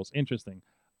Shawn Michaels. Interesting.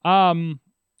 I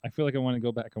feel like I want to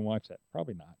go back and watch that.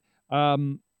 Probably not.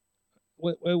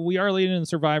 We are leading in the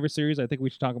Survivor Series. I think we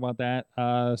should talk about that.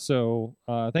 So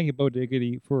thank you, Bo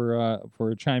Diggity,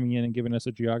 for chiming in and giving us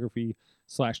a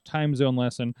geography/time zone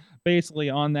lesson. Basically,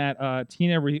 on that,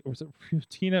 Tina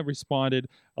responded,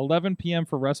 11 p.m.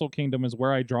 for Wrestle Kingdom is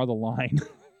where I draw the line.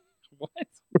 What?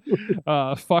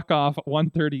 Fuck off.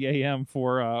 1:30 a.m.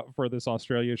 for this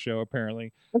Australia show.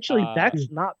 Apparently, actually,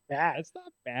 that's not bad. It's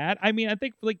not bad. I mean, I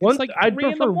think it's like I'd 3 in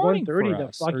the prefer morning 1:30 for to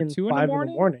us, fucking or 2 5 in the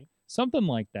morning. Something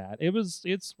like that.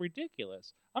 It's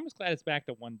ridiculous. I'm just glad it's back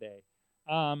to one day.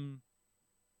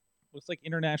 Looks like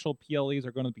international PLEs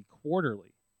are going to be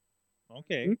quarterly.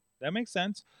 Okay, that makes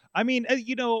sense. I mean,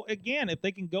 again, if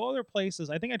they can go other places,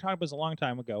 I think I talked about this a long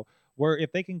time ago, where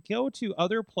if they can go to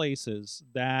other places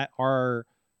that are,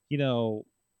 I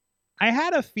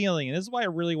had a feeling, and this is why I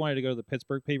really wanted to go to the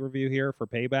Pittsburgh pay-per-view here for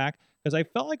Payback, because I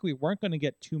felt like we weren't going to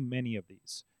get too many of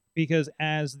these. Because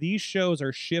as these shows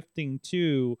are shifting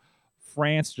to,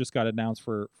 France just got announced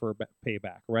for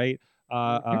Payback, right?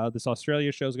 This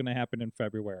Australia show is going to happen in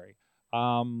February.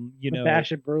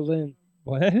 Bash in Berlin.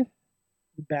 What?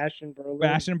 Bash in Berlin.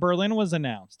 Bash in Berlin was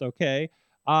announced. Okay.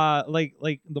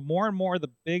 Like the more and more the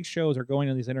big shows are going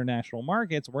to these international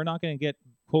markets, we're not going to get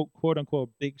quote unquote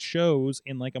big shows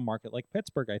in like a market like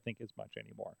Pittsburgh, I think, as much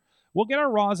anymore. We'll get our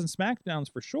Raws and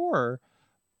SmackDowns for sure.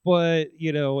 But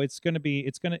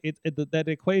that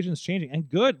equation's changing, and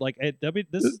good. Like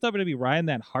this is WWE riding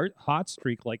that hot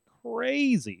streak like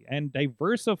crazy and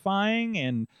diversifying,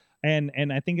 and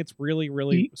I think it's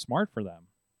really smart for them.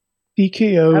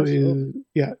 TKO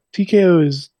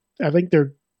is. I think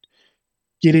they're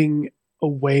getting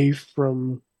away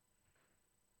from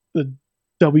the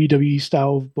WWE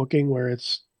style of booking where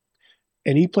it's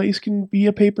any place can be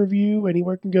a pay-per-view,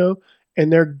 anywhere can go. And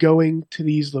they're going to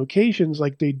these locations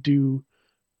like they do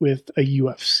with a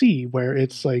UFC, where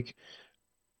it's like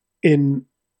in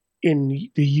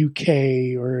the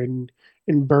UK or in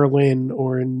Berlin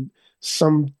or in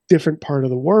some different part of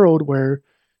the world where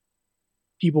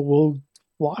people will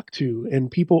flock to,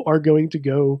 and people are going to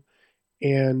go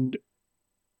and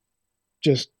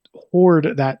just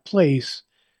hoard that place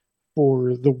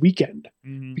for the weekend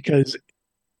because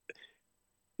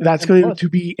that's going to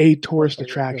be a tourist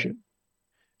attraction.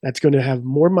 That's going to have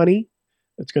more money.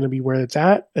 That's going to be where it's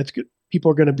at. People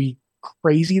are going to be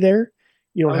crazy there.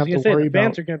 You don't have to worry about.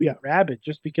 Fans are going to be rabid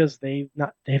just because they've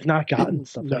not gotten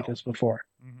stuff like this before.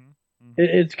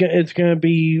 It's going to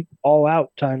be all in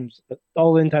times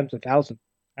 1,000.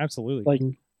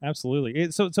 Absolutely.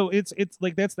 Absolutely. So it's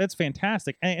like that's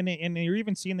fantastic, and you're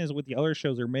even seeing this with the other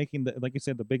shows. They're making like you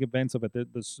said, the big events of it. The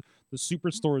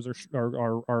superstores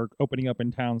are opening up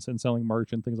in towns and selling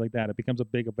merch and things like that. It becomes a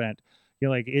big event.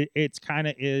 It's kind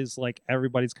of is like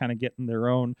everybody's kind of getting their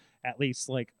own at least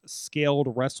like scaled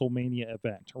WrestleMania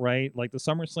event, right? Like the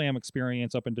SummerSlam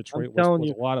experience up in Detroit was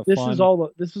a lot of fun.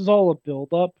 This is all a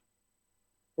build up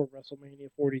for WrestleMania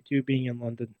 42 being in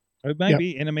London. It might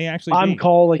be, and it may actually I'm be.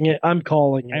 calling it.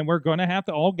 And we're going to have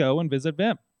to all go and visit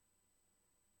Vim.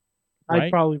 right? I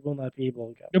probably will not be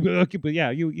able to go. Okay, but yeah,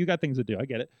 you got things to do. I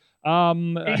get it.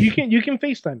 You can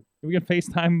FaceTime. We can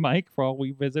FaceTime Mike for all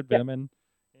we visit Yeah. Vim in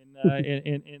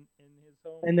his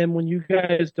home. And then when you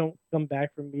guys don't come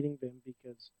back from meeting Vim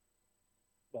because,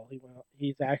 well,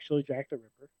 he's actually Jack the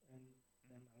Ripper, and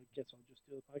I guess I'll just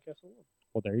do the podcast alone.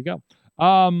 Well, there you go.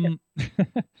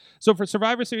 So for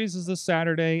Survivor Series is this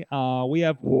Saturday. We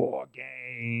have War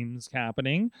Games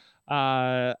happening.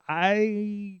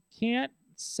 I can't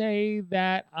say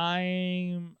that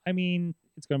I mean,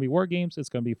 it's going to be War Games. It's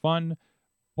going to be fun,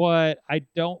 but I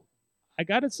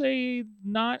gotta say,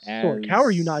 not as. Sork, how are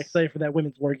you not excited for that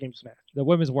women's War Games match? The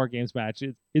women's War Games match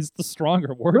is the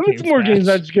stronger War women's Games War match. Games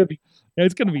match is gonna be.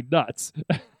 It's gonna be nuts.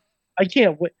 I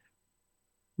can't wait.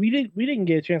 We didn't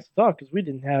get a chance to talk because we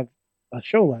didn't have a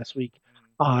show last week.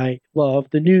 I love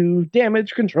the new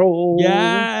damage control.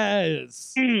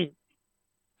 Yes. And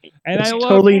that's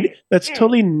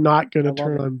totally not going to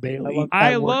turn on Bailey.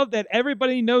 I love that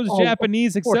everybody knows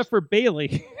Japanese except for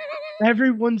Bailey.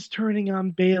 Everyone's turning on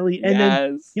Bailey, and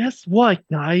then guess what,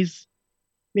 guys?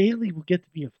 Bailey will get to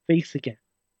be a face again.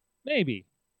 Maybe.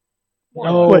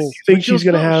 No, what, you think she's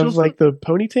going to have like the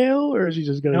ponytail, or is she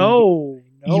just going to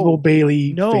evil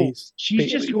Bailey face? She's Bailey.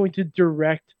 Just going to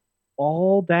direct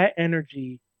all that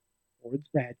energy towards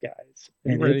bad guys,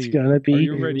 and it's gonna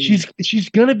be. She's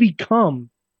gonna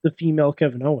become the female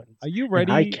Kevin Owens. Are you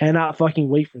ready? I cannot fucking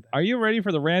wait for that. Are you ready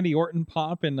for the Randy Orton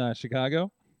pop in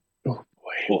Chicago? Oh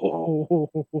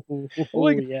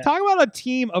boy! Yeah. Talk about a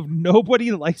team of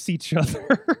nobody likes each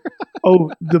other.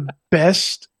 The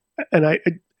best, and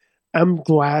I'm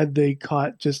glad they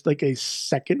caught just like a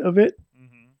second of it.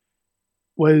 Mm-hmm.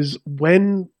 Was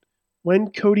when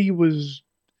Cody was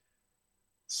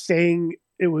saying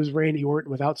it was Randy Orton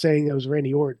without saying it was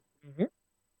Randy Orton. Mm-hmm.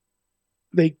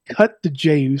 They cut to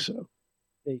Jey Uso.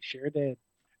 They sure did.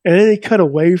 And then they cut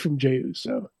away from Jey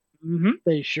Uso. Mm-hmm.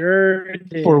 They sure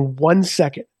did. For 1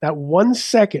 second. That 1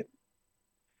 second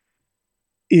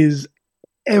is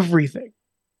everything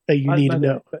that you need to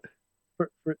know. For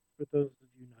those of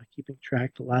you not keeping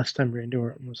track, the last time Randy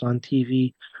Orton was on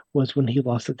TV was when he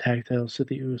lost the tag titles to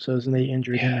the Usos and they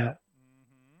injured him out.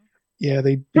 Yeah,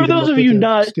 they. For those of you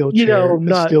not, steel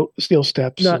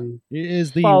steps. Not and it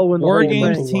is the War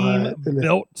Games team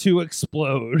built to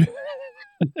explode.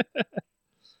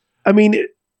 I mean,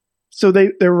 so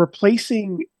they're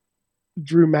replacing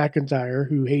Drew McIntyre,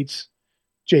 who hates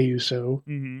Jey Uso,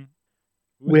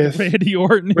 with Randy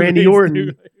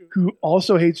Orton. Who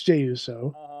also hates Jey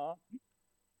Uso,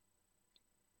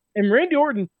 and Randy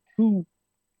Orton, who.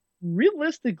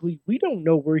 Realistically, we don't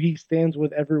know where he stands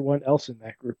with everyone else in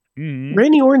that group. Mm-hmm.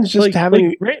 Randy Orton's just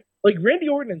having Randy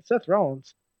Orton and Seth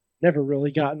Rollins never really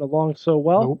gotten along so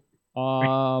well.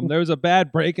 Nope. There was a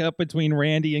bad breakup between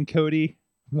Randy and Cody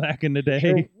back in the day.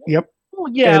 Sure. Yep.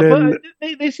 Well, yeah, but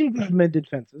they seem to have mended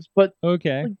fences. But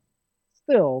okay,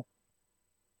 still,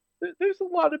 there's a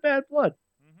lot of bad blood,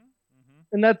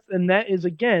 and that is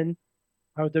again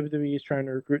how WWE is trying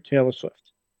to recruit Taylor Swift.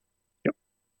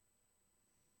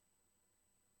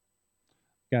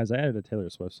 Guys, I added a Taylor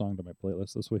Swift song to my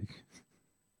playlist this week.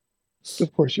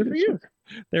 Of course, you did.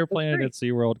 They were playing it at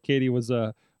SeaWorld. Katie was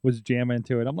jamming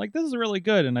to it. I'm like, this is really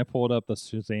good. And I pulled up the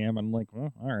Shazam. And I'm like,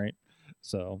 well, all right.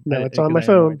 So now it's on my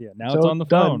phone. Now it's on the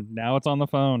phone. Now it's on the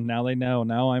phone. Now they know.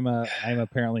 Now I'm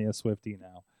apparently a Swiftie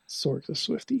now. Sorg's a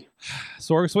Swiftie.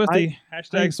 Sorg Swiftie.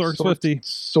 Hashtag Sorg Swiftie.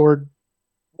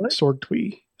 Sorg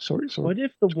Twee. Sorg. What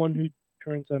if the one who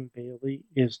turns on Bailey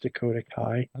is Dakota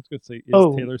Kai? I was going to say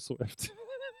Taylor Swift.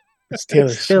 It's Taylor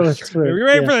Swift. Are you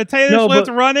ready for the Taylor Swift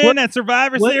run in at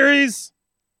Survivor Series?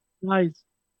 Guys,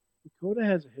 Dakota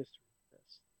has a history with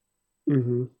this.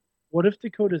 Mm-hmm. What if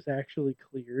Dakota's actually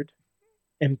cleared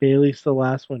and Bailey's the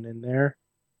last one in there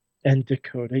and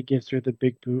Dakota gives her the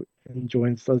big boot and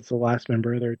joins as the last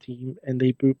member of their team and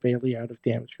they boot Bailey out of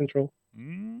Damage Control?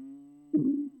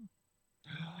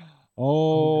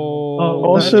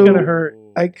 Also, that's gonna hurt.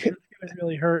 It's gonna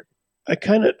really hurt. I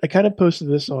kind of posted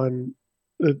this on.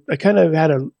 I kind of had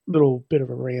a little bit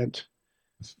of a rant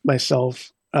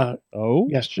myself.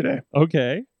 Yesterday.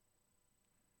 Okay.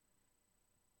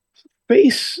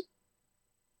 Face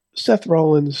Seth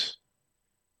Rollins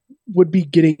would be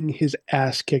getting his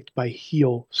ass kicked by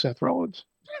heel Seth Rollins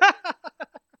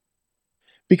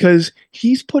because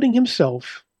he's putting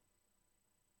himself.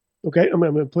 Okay, I'm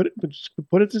going to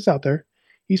put this out there.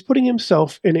 He's putting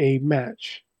himself in a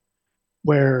match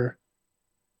where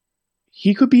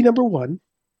he could be number one.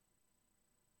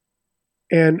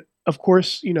 And of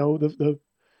course, you know, the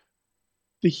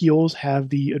heels have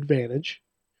the advantage.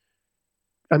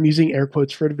 I'm using air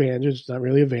quotes for advantage. It's not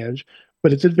really advantage,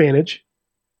 but it's advantage.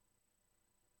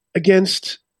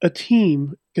 against a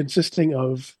team consisting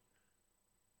of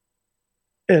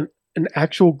an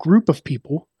actual group of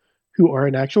people who are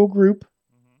an actual group,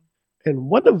 and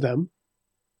one of them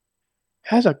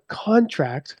has a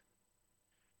contract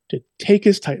to take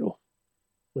his title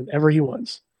whenever he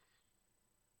wants.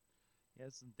 Yeah,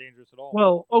 this isn't dangerous at all.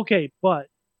 Well, okay, but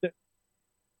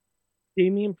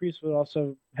Damian Priest would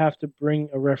also have to bring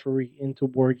a referee into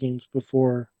War Games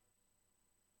before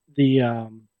the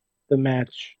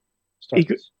match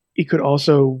starts. He could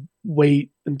also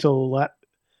wait until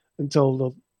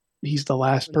he's the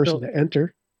last person to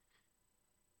enter.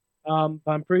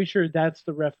 I'm pretty sure that's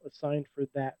the ref assigned for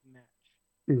that match.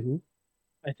 Mm-hmm.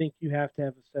 I think you have to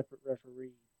have a separate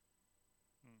referee.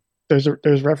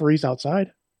 There's referees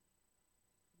outside.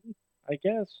 I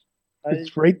guess.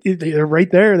 It's right. They're right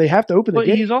there. They have to open the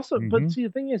gate. He's also, but see,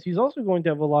 the thing is, he's also going to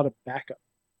have a lot of backup.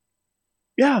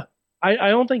 Yeah, I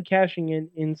don't think cashing in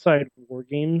inside War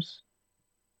Games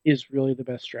is really the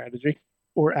best strategy.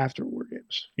 Or after War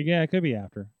Games. Yeah, it could be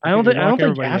after. I don't think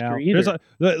after either.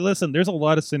 Listen, there's a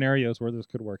lot of scenarios where this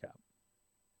could work out.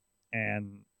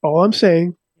 And all I'm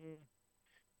saying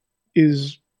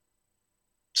is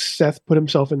Seth put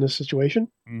himself in this situation.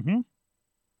 Mm-hmm.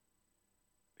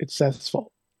 It's Seth's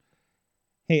fault.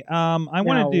 Hey, I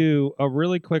want to do a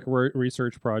really quick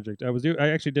research project. I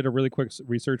actually did a really quick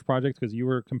research project because you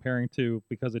were comparing to,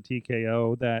 because of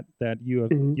TKO, that you have,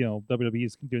 WWE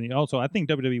is doing. Also, I think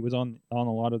WWE was on a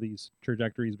lot of these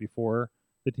trajectories before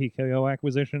the TKO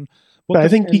acquisition. But I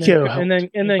think TKO helped.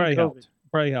 and then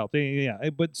probably helped. Yeah.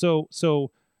 But so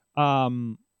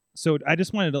I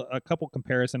just wanted a couple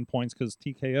comparison points because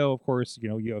TKO, of course,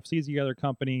 UFC is the other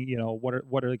company.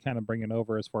 What are they kind of bringing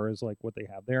over as far as like what they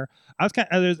have there? I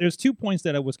was there's 2 points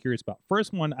that I was curious about.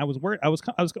 First one, I was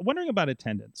wondering about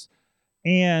attendance,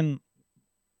 and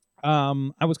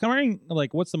I was wondering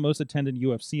like what's the most attended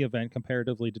UFC event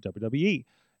comparatively to WWE.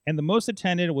 And the most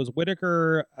attended was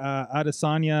Whitaker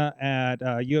Adesanya at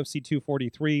UFC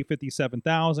 243,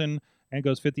 57,000. And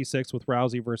goes 56 with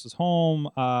Rousey versus Holm,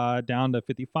 down to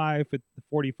 55,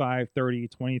 45, 30,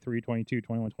 23, 22,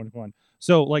 21, 21.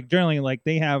 So, like, generally, like,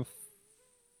 they have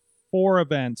 4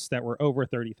 events that were over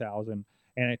 30,000,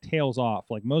 and it tails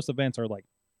off. Like, most events are,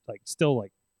 still,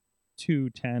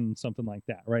 210, something like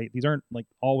that, right? These aren't,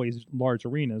 always large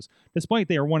arenas, despite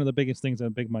they are one of the biggest things in a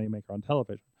big money maker on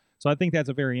television. So I think that's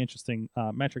a very interesting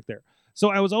metric there. So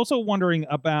I was also wondering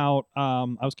about, I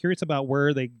was curious about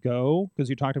where they go, because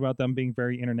you talked about them being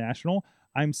very international.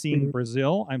 I'm seeing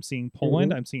Brazil, I'm seeing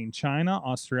Poland, I'm seeing China,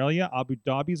 Australia, Abu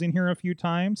Dhabi's in here a few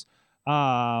times,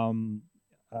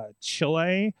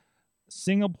 Chile,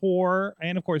 Singapore,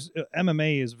 and of course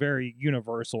MMA is very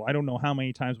universal. I don't know how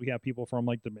many times we have people from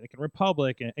Dominican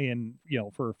Republic and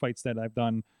for fights that I've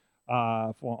done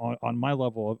on my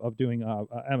level of doing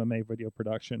MMA video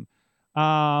production.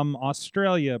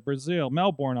 Australia, Brazil,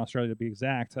 Melbourne, Australia to be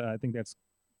exact. I think that's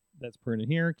printed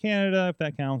here. Canada, if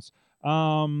that counts.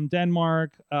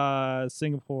 Denmark,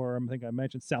 Singapore. I think I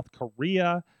mentioned South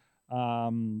Korea.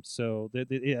 So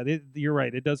you're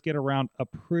right. It does get around a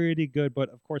pretty good, but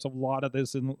of course a lot of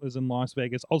this is in Las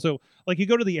Vegas. Also, you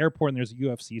go to the airport and there's a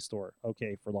UFC store,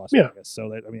 for Las Vegas.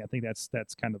 So I think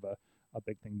that's kind of a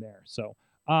big thing there. So.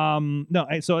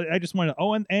 So I just wanted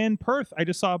to, and Perth. I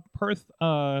just saw Perth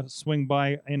swing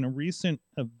by in recent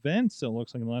events. It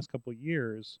looks like in the last couple of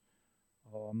years.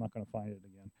 Oh, I'm not going to find it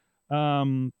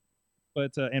again.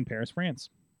 But in Paris, France.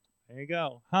 There you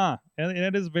go. Huh? And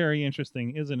it is very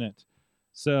interesting, isn't it?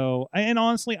 So, and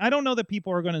honestly, I don't know that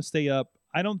people are going to stay up.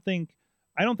 I don't think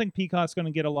Peacock's going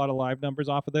to get a lot of live numbers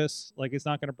off of this. It's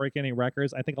not going to break any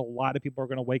records. I think a lot of people are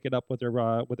going to wake it up with their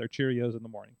Cheerios in the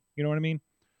morning. You know what I mean?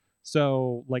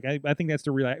 So, I think that's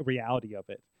the reality of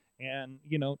it. And,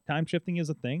 time shifting is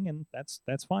a thing, and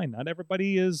that's fine. Not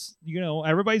everybody is,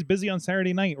 everybody's busy on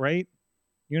Saturday night, right?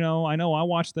 I know I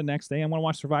watch the next day. I'm going to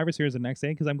watch Survivor Series the next day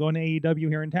because I'm going to AEW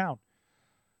here in town.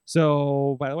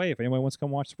 So, by the way, if anyone wants to come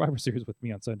watch Survivor Series with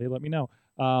me on Sunday, let me know.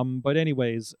 But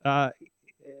anyways,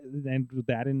 and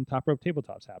that and Top Rope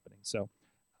Tabletop's happening. So,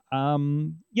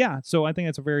 so I think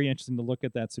it's very interesting to look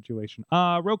at that situation.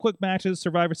 Real quick matches,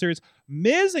 Survivor Series,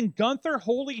 Miz and Gunther.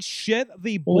 Holy shit,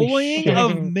 the bullying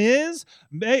of Miz.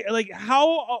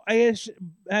 How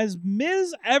has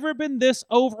Miz ever been this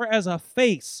over as a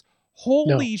face?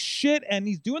 Holy shit, and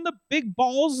he's doing the big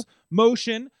balls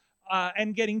motion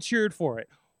and getting cheered for it.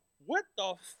 What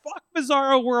the fuck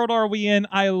bizarro world are we in?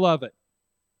 I love it.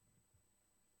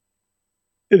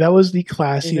 That was the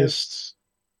classiest.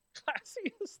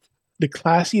 The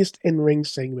classiest in-ring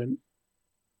segment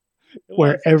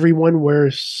where everyone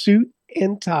wears suit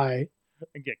and tie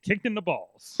and get kicked in the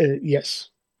balls. Yes.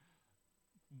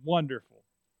 Wonderful.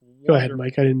 Go ahead,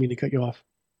 Mike. I didn't mean to cut you off.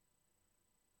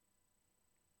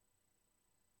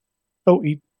 Oh,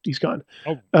 he's gone.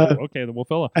 Oh, okay. Then we'll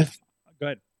fill up. Go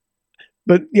ahead.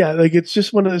 But yeah, like it's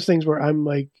just one of those things where I'm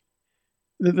like,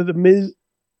 the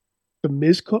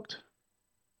Miz cooked,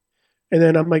 and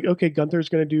then I'm like, okay, Gunther's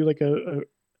gonna do like a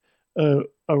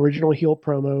original heel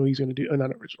promo. He's gonna do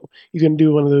not original. He's gonna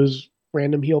do one of those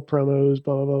random heel promos.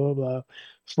 Blah blah blah blah blah.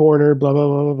 Foreigner. Blah blah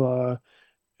blah blah blah.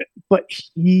 But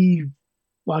he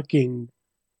fucking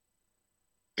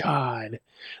God,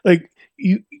 like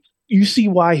you see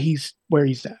why he's where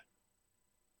he's at,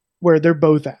 where they're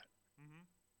both at.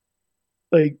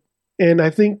 Like, and I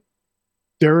think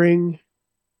during,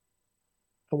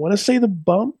 I want to say the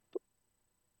bump,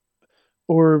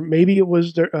 or maybe it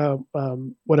was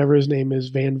whatever his name is,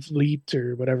 Van Vliet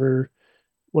or whatever,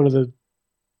 one of the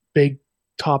big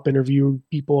top interview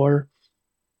people are.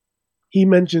 He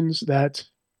mentions that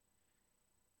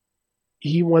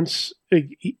he wants,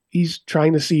 he's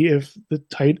trying to see if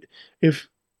if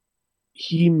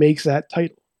he makes that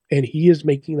title, and he is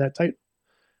making that title.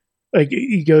 Like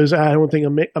he goes, I don't think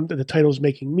the title's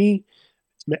making me.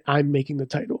 I'm making the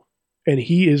title, and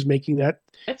he is making that.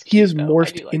 He is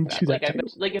morphed into that title.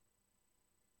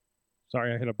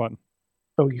 Sorry, I hit a button.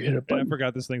 Oh, you hit a button. I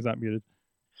forgot this thing's not muted.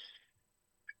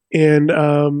 And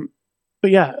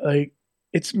but yeah, like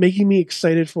it's making me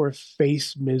excited for a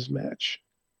face Miz match.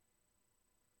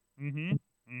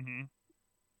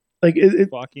 Like it's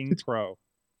fucking pro.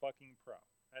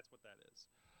 That's what that is.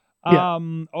 Yeah.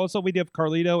 Also, we have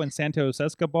Carlito and Santos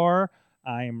Escobar.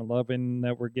 I'm loving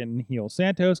that we're getting heel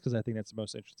Santos because I think that's the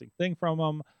most interesting thing from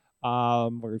him.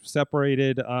 We've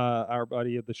separated our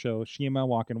buddy of the show, Shima,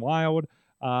 Walking Wild.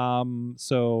 And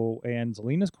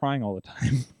Zelina's crying all the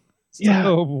time.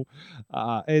 So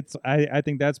I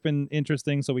think that's been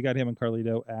interesting. So we got him and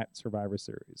Carlito at Survivor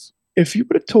Series. If you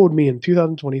would have told me in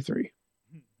 2023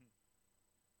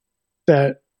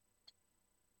 that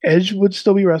Edge would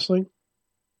still be wrestling,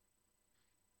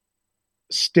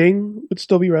 Sting would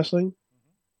still be wrestling,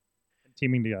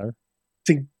 teaming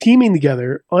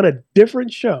together on a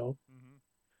different show,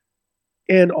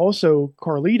 and also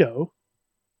Carlito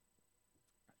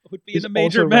would be in a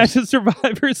major match of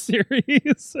Survivor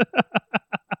Series.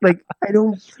 Like, I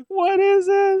don't. What is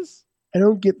this? I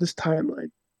don't get this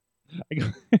timeline.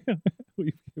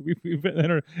 We've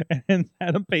been and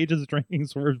Adam Page is drinking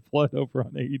Swerve's blood over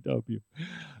on AEW.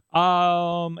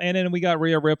 And then we got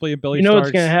Rhea Ripley and Billy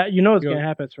Starks. What's gonna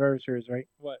happen at Survivor Series, right?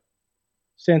 What?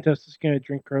 Santos is gonna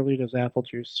drink Carlito's apple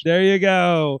juice. There you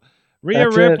go. Rhea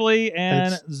Ripley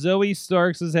and Zoe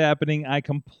Starks is happening. I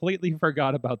completely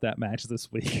forgot about that match this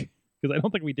week because I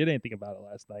don't think we did anything about it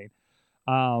last night.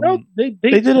 No, they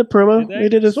did a promo. They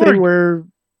did a thing where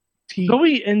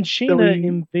Zoe and Shayna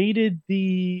invaded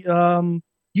the.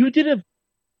 You did a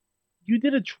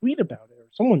tweet about it, or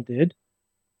someone did,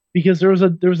 because there was a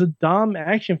Dom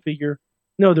action figure.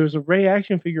 No, there was a Ray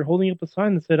action figure holding up a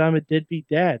sign that said, "I'm a deadbeat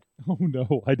dad." Oh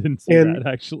no, I didn't see that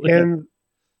actually. And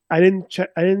I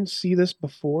didn't see this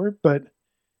before, but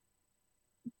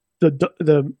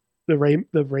the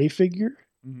Ray figure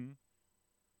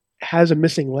has a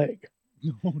missing leg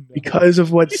because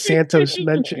of what Santos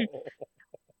mentioned.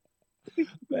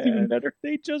 Man,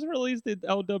 they just released an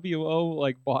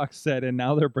LWO box set and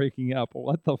now they're breaking up.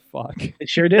 What the fuck? It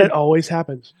sure did. It always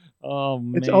happens. Oh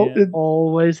man, it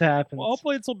always happens. Well,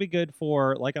 hopefully this will be good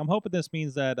for I'm hoping this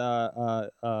means that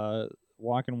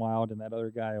Walking Wild and that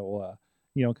other guy will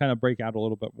kind of break out a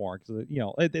little bit more because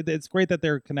it's great that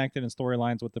they're connected in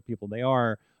storylines with the people they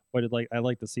are, but I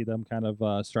like to see them kind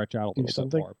of stretch out a little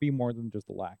bit more, be more than just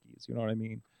the lackeys. You know what I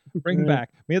mean? Bring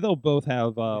back. Maybe they'll both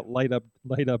have light up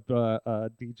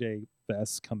DJ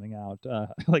vests coming out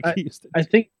he used to. I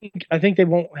think they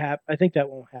won't have. I think that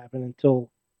won't happen until.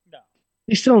 No.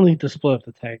 We still need to split up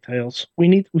the tag titles.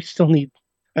 We still need.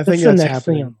 I think that's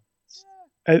happening.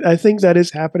 I think that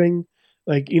is happening.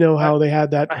 How they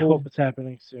had that. I hope it's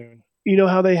happening soon. You know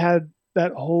how they had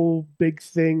that whole big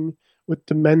thing with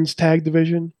the men's tag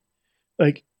division,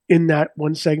 in that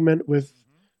one segment with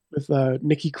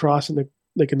Nikki Cross in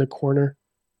the corner,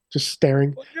 just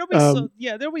staring. Well,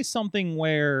 there'll be something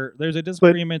where there's a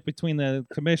disagreement between the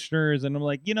commissioners, and I'm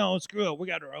like, screw it, we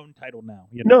got our own title now.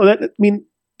 No,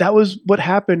 that was what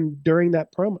happened during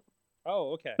that promo.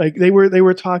 Oh, okay. They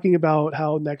were talking about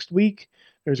how next week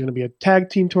there's going to be a tag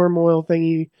team turmoil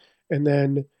thingy, and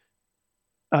then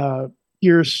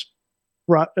Pierce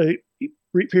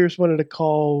wanted to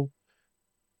call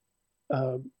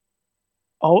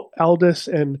Aldis,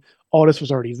 and Aldis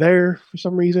was already there for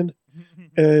some reason,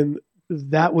 and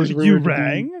that was rumored. You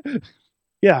rang?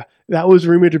 That was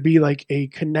rumored to be a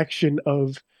connection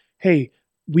of hey,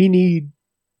 we need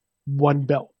one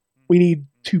belt. We need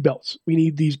 2 belts. We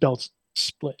need these belts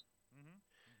split.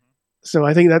 So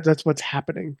I think that's what's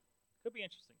happening. Could be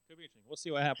interesting. We'll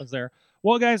see what happens there.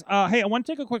 Well, guys, hey, I want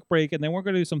to take a quick break, and then we're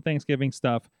going to do some Thanksgiving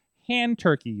stuff. Hand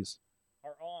turkeys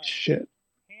are on. Shit.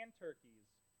 Hand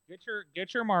turkeys.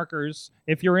 Get your markers.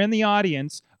 If you're in the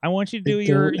audience, I want you to do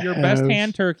your best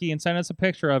hand turkey and send us a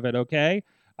picture of it, okay?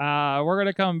 We're going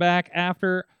to come back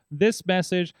after this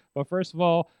message. But first of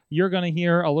all, you're going to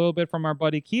hear a little bit from our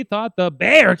buddy Keith Thought, the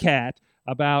Bearcat,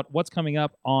 about what's coming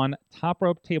up on Top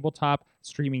Rope Tabletop,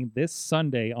 streaming this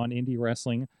Sunday on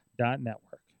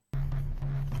IndieWrestling.network.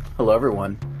 Hello,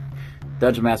 everyone.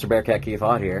 Dungeon Master Bearcat Keith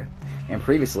Thought here. And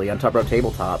previously on Top Rope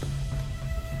Tabletop,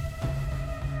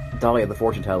 Dahlia the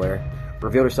Fortune Teller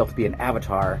revealed herself to be an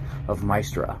avatar of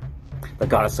Maestra, the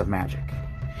goddess of magic.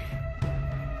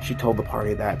 She told the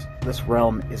party that this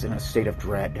realm is in a state of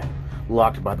dread,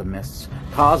 locked by the mists,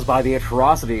 caused by the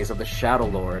atrocities of the Shadow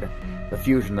Lord, the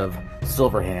fusion of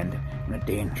Silverhand and a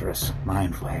dangerous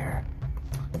Mind Flayer.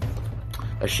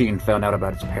 Asheen found out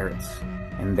about its parents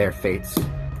and their fates.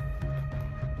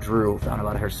 Drew found out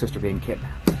about her sister being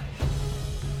kidnapped.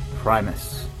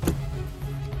 Primus,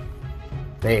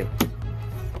 Bailey,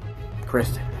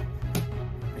 Kristen,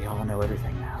 they all know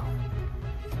everything now.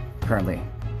 Currently,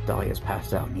 Dahlia is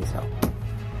passed out and needs help.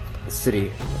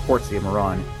 The port city of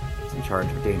Moran is in charge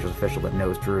of a dangerous official that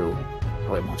knows Drew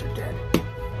probably wants her dead.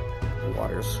 The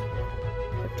water's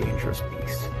a dangerous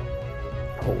beast.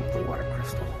 Hold the water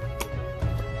crystal.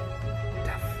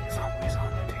 Death is always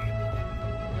on the table.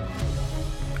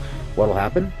 What'll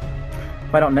happen?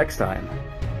 Find out next time.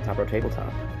 Top Row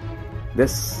Tabletop.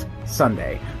 This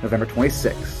Sunday, November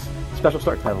 26th. Special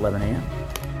start time 11 a.m.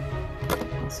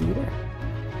 I'll see you there.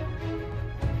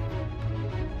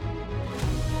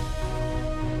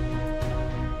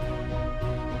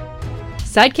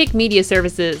 Sidekick Media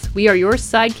Services. We are your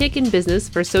sidekick in business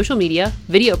for social media,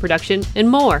 video production, and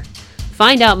more.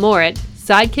 Find out more at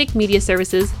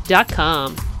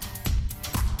sidekickmediaservices.com.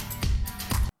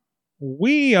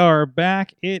 We are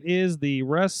back. It is the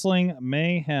Wrestling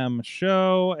Mayhem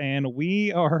show, and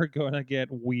we are going to get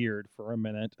weird for a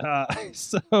minute.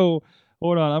 So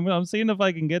hold on. I'm seeing if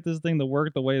I can get this thing to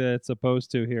work the way that it's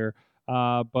supposed to here.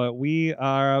 But we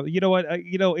are, you know what?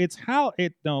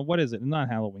 What is it? Not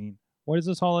Halloween. What is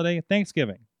this holiday?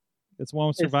 Thanksgiving. It's one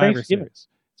with Survivor Series.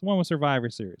 It's one with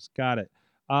Survivor Series. Got it.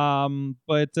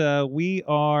 But we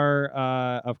are,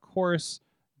 of course,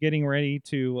 getting ready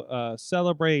to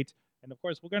celebrate. And, of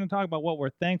course, we're going to talk about what we're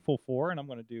thankful for. And I'm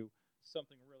going to do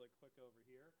something really quick over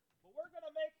here. But we're going to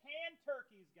make hand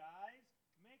turkeys, guys.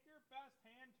 Make your best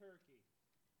hand turkey.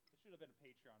 It should have been a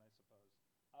Patreon, I suppose.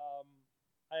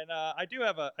 And I do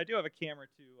have a camera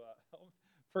to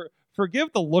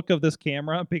forgive the look of this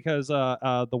camera, because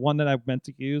the one that I've meant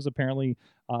to use apparently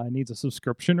needs a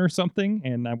subscription or something,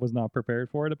 and I was not prepared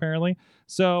for it apparently.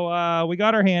 So we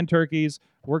got our hand turkeys.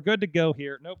 We're good to go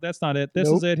here. Nope, that's not it. This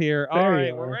is it here. All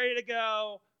right, we're ready to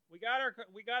go. We got our.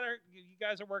 You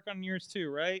guys are working on yours too,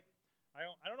 right? I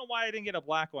don't know why I didn't get a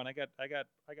black one. I got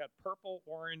purple,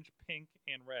 orange, pink,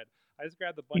 and red. I just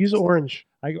grabbed the bunch. Use orange.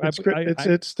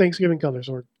 It's Thanksgiving colors.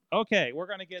 Or okay, we're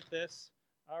gonna get this.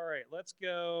 All right, let's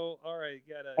go. All right,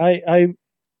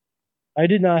 I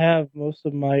did not have most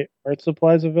of my art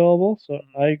supplies available, so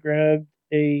I grabbed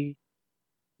a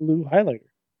blue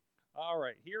highlighter. All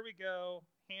right, here we go.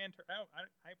 I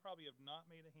probably have not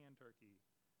made a hand turkey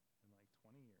in like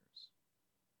 20 years.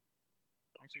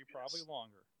 Actually, probably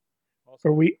longer. Also,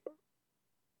 are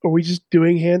we just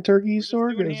doing hand turkeys,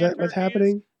 Sorg? Is that what's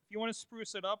happening? If you want to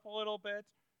spruce it up a little bit,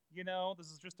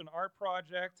 this is just an art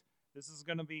project. This is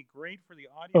going to be great for the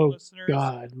audio listeners. Oh,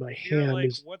 God, my hand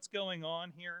is... What's going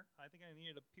on here? I think I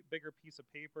needed a bigger piece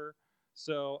of paper.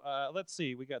 So let's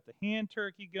see. We got the hand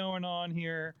turkey going on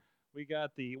here. We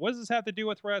got the... What does this have to do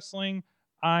with wrestling?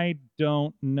 I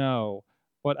don't know.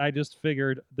 But I just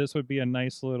figured this would be a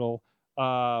nice little...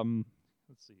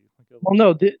 let's see. Well,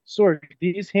 no,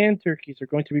 these hand turkeys are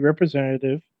going to be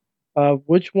representative of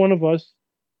which one of ours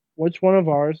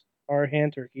are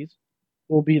hand turkeys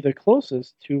will be the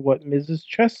closest to what Mrs.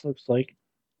 Chess looks like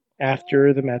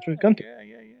after the match with Gunther.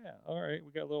 Yeah. All right,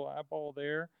 we got a little eyeball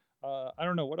there. I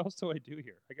don't know, what else do I do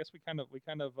here? I guess we kind of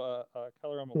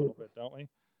color them a little bit, don't we?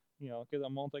 Get a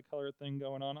multicolor thing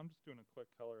going on. I'm just doing a quick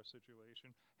color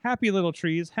situation. Happy little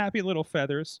trees, happy little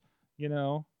feathers.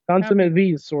 Consummate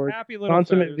V's, Sword. Happy little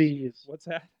Consummate feathers. V's. What's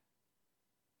that?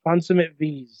 Consummate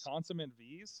V's. Consummate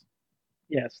V's?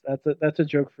 Yes, that's a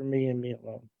joke for me and me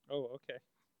alone. Oh, okay.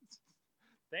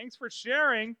 Thanks for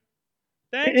sharing.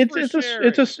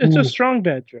 It's a strong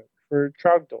bad joke for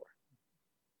Trogdor.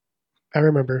 I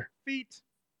remember. Feet.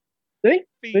 See?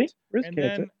 Feet. See? Riz And gets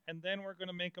then it. and then we're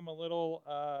gonna make him a little.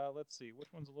 Let's see, which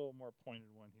one's a little more pointed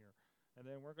one here. And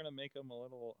then we're gonna make him a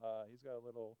little. He's got a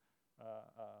little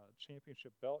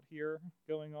championship belt here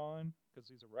going on because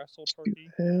he's a wrestle turkey.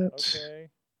 Okay.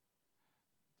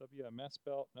 WMS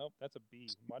belt. Nope, that's a B.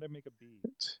 Why did I make a B?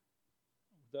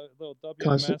 The little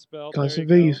WMS belt. Constant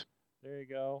there you V's. Go. There you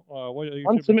go. What you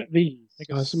Consummate V's. make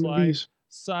a Consummate V's.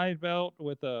 side belt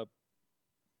with a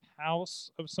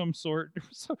house of some sort.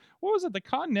 So, what was it? The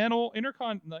Continental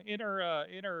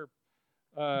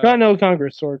Continental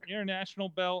Congress sword. International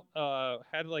belt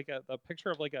had like a picture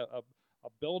of like a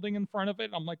building in front of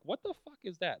it. I'm like, what the fuck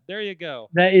is that? There you go.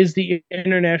 That is the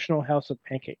International House of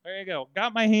Pancake. There you go.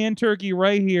 Got my hand turkey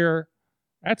right here.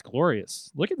 That's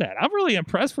glorious. Look at that. I'm really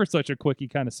impressed for such a quickie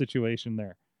kind of situation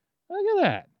there. Look at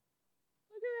that.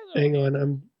 Hang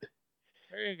on,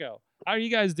 There you go. How are you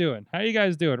guys doing?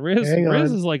 Riz Hang on.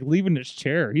 is like leaving his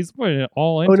chair. He's putting it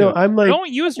all into Oh no, it. I'm like.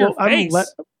 Don't use your face.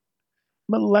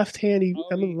 I'm a left-handy.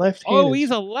 I'm a left-handed. Oh,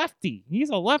 he's a lefty.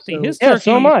 So- His Yeah, turkey.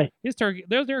 so am I. His turkey.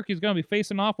 Their turkey's gonna be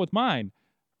facing off with mine.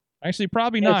 Actually,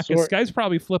 probably Yeah, not, because sort- Sky's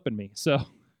probably flipping me. So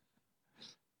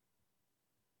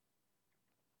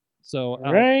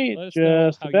Right, let us know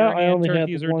just how about. your I hand only have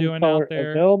turkeys are one doing color out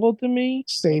there. available to me.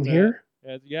 Same What's here.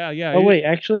 Yeah. Oh wait,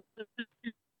 actually,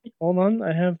 hold on.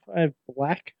 I have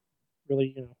black.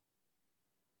 Really,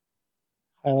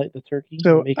 highlight the turkey.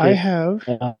 So make I it, have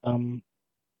um.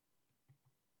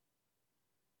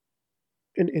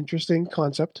 an interesting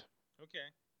concept.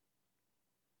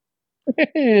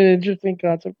 Okay. Interesting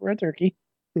concept for a turkey.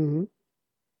 Mm-hmm.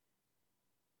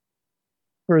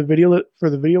 For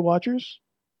the video watchers,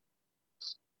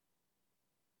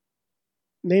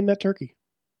 name that turkey.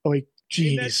 Oh wait,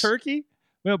 See that jeez. turkey?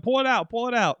 Well, pull it out.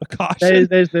 Caution.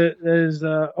 That is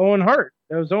Owen Hart.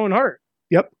 That was Owen Hart.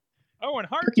 Yep. Owen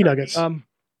Hart Turkey nuggets.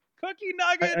 Cookie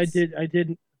nuggets.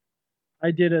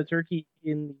 I did a turkey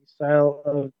in the style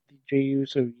of the Jey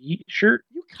Uso Yeet shirt.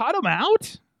 You cut him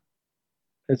out?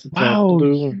 It's Wow.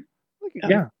 blue. Look at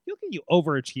Yeah. Look at you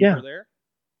overachiever Yeah. there.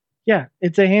 Yeah,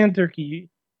 it's a hand turkey.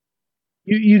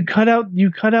 You cut out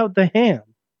the ham.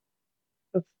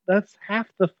 That's half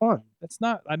the fun. That's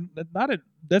not.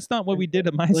 That's not what we did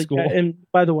at my school. And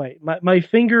by the way, my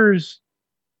fingers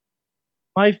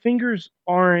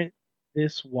aren't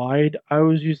this wide. I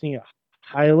was using a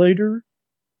highlighter.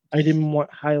 I didn't want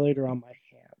highlighter on my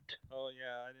hand, Oh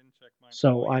yeah, I didn't check mine.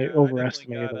 so Oh, I yeah,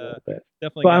 overestimated definitely a little bit.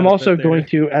 Definitely. But got I'm a also bit there. going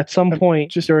to at some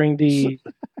point just- during the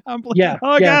I'm bleeding. yeah.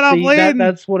 Oh yeah, god, I'm see, bleeding.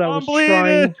 that's what I I'm was bleeding.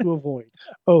 trying to avoid.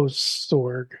 Oh,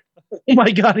 Sorg. Oh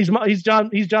my god, he's John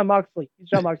Moxley. He's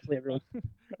John Moxley, everyone.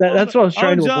 That's what I was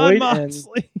trying to John avoid.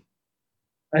 Moxley.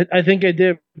 And I think I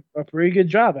did a pretty good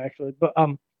job actually. But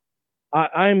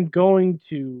I'm going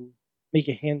to make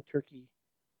a hand turkey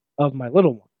of my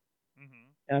little one. Mm-hmm.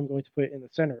 And I'm going to put it in the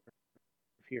center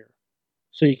here,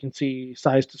 so you can see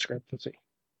size discrepancy.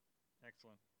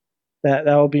 Excellent. That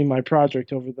will be my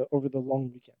project over the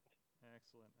long weekend.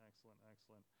 Excellent.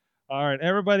 All right,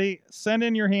 everybody, send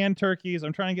in your hand turkeys.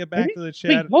 I'm trying to get back to the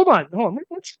chat. Wait, hold on.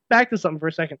 Let's back to something for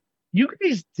a second. You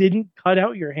guys didn't cut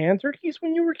out your hand turkeys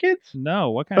when you were kids?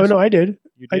 No, what kind Oh of? no, I did.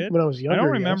 You did? When I was younger. I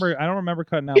don't yes. remember. I don't remember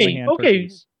cutting out my Okay, hand okay.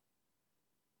 turkeys.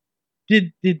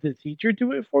 Did the teacher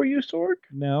do it for you, Sorg?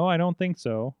 No, I don't think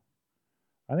so.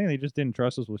 I think they just didn't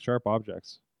trust us with sharp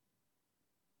objects.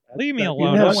 Leave me You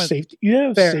alone. didn't I have went- safety. You didn't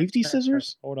have Fair, safety fair,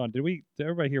 scissors. Hold on. Did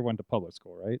everybody here went to public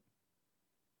school, right?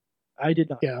 I did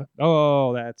not. Yeah.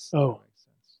 Oh, that Oh. makes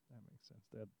sense.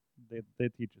 They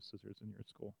teach you scissors in your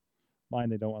school. Mine,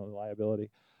 they don't want the liability.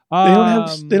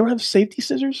 They don't have safety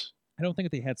scissors. I don't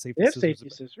think they had safety They have scissors. safety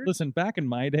scissors. Listen, back in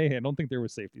my day, I don't think there were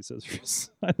safety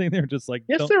scissors. I think they were just like,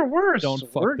 Yes, there were. don't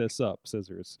fuck Sorg. this up,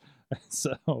 scissors.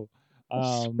 So,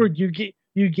 Sorg,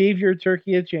 you gave your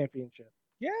turkey a championship.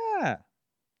 yeah,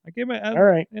 I gave it All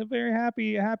right. a very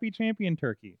happy champion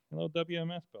turkey, a little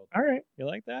WMS belt. All right. You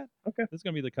like that? Okay. This is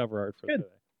gonna be the cover art for Good. today.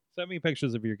 Send me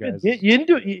pictures of your Good. guys. You didn't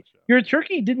do it. Your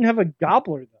turkey didn't have a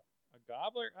gobbler though. A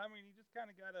gobbler? I mean, you just kind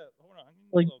of gotta hold on. I need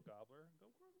Like- a little gobbler.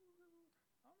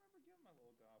 I'll never give him a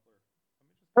little gobbler.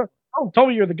 Let me just. Oh, tell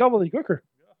me you're the gobbledygooker.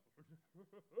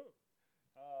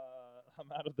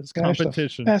 I'm out of this Gosh,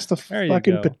 competition. Pass the There you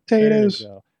fucking go. potatoes. There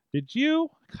you go. Did you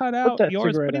cut Put out that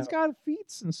yours? cigarette But he's out. got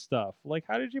feet and stuff. Like,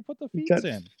 how did you put the You feet got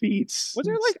in? feet. Was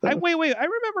there and like stuff. wait? I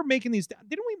remember making these.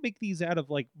 Didn't we make these out of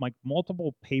like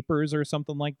multiple papers or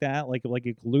something like that? Like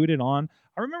it glued it on.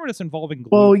 I remember this involving glue.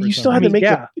 Well, for you some still had to reason. make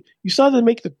yeah. you still had to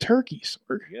make the turkeys.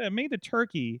 Sorg. Yeah, I made the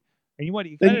turkey, And you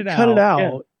Then cut you it cut it out.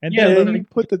 out. And Yeah, then then you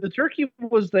put the turkey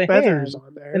was the feathers hand,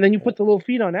 on there. and then you put the little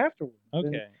feet on afterwards. Okay.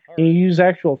 And, all and you right. use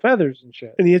actual feathers and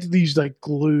shit. And you have to use like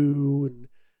glue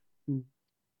and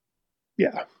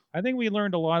yeah. I think we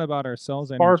learned a lot about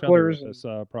ourselves and each other Sparklers with this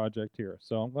project here.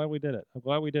 So I'm glad we did it. I'm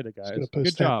glad we did it, guys. gonna Good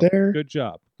post that job. there. Good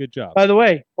job. Good job. By the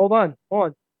way, hold on.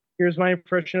 Here's my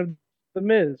impression of the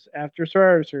Miz after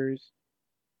Survivor Series.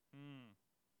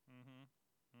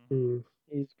 Mm.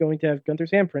 He's going to have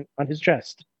Gunther's handprint on his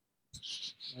chest.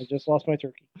 I just lost my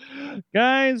turkey.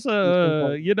 Guys,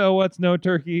 you know what's no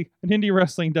turkey? An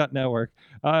IndieWrestling.network.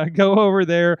 Go over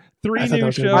there. 3 I thought that new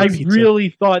was gonna shows. be I pizza. really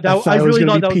thought that. I I thought it was really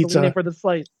gonna thought be that was the pizza. name for the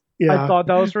slice. Yeah. I thought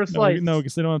that was for slice. No,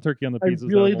 because they don't have turkey on the I pizzas.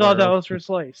 really I'm thought aware that of. was for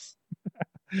slice.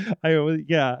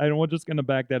 And we're just gonna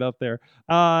back that up there.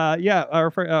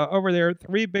 Over there,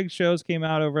 3 big shows came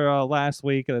out over last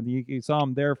week, and you saw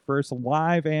them there first,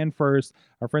 live and first.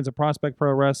 Our friends at Prospect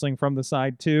Pro Wrestling from the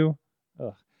side too.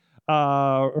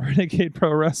 Renegade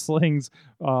Pro Wrestling's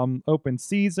open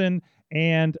season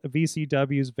and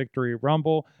VCW's Victory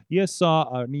Rumble. You saw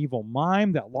an evil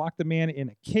mime that locked the man in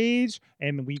a cage,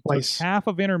 and we Twice. took half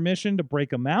of intermission to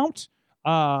break him out.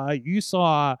 You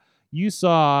saw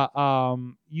our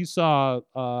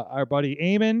buddy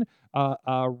Eamon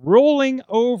rolling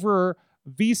over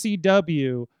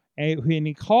VCW, and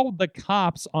he called the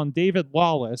cops on David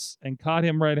Lawless and caught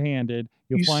him red-handed.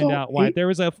 You'll You find saw out why. There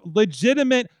was a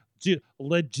legitimate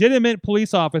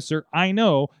police officer. I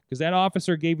know, because that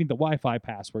officer gave me the Wi-Fi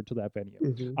password to that venue.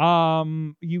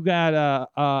 Mhm. You got at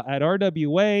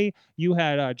RWA, you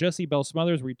had Jessie Belle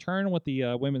Smothers return with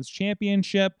the women's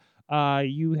championship.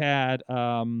 You had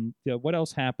what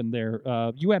else happened there?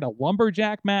 You had a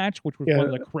lumberjack match, which was one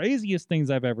of the craziest things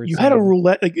I've ever You seen. had a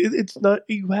roulette. Like it's not.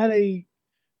 You had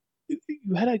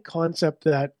a concept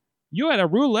that You had a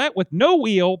roulette with no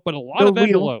wheel, but a lot No of wheel.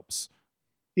 envelopes.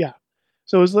 Yeah.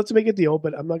 So it was, let's make a deal,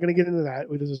 but I'm not going to get into that.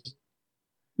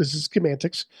 This is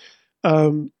semantics.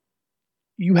 You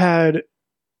had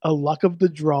a luck of the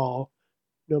draw.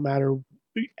 No matter,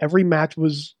 every match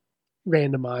was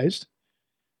randomized.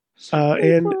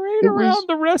 And parade it around was,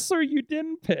 the wrestler you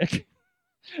didn't pick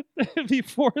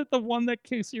before the one that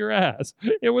kicks your ass.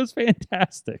 It was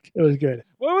fantastic. it was good.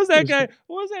 What was that was guy? good.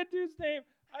 What was that dude's name?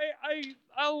 I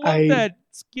love I- that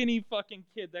skinny fucking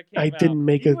kid that came I out. didn't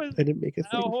make He a was- I didn't make a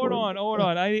thing. Oh, hold for on, him. hold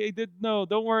on. I did no.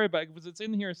 Don't worry about it because it's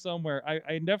in here somewhere.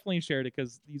 I definitely shared it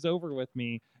because he's over with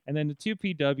me. And then the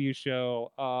 2PW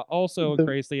show also The-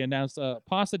 crazy. They announced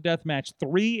Pasta Deathmatch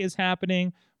 3 is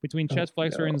happening between Oh, Chest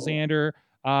Flexor and no. Xander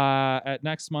at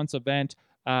next month's event.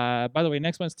 By the way,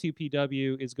 next month's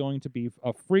 2PW is going to be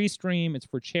a free stream. It's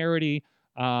for charity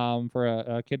for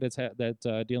a kid that's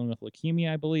dealing with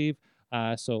leukemia, I believe.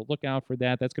 So look out for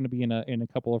that. That's going to be in a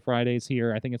couple of Fridays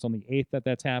here. I think it's on the 8th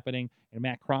that's happening, and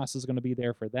Matt Cross is going to be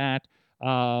there for that.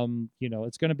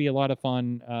 It's going to be a lot of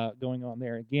fun going on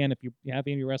there. Again, if you have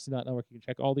IndieWrestling.network, you can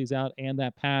check all these out and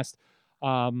that past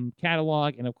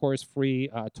catalog, and of course free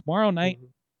tomorrow night.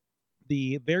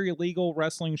 The Very Legal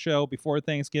Wrestling Show before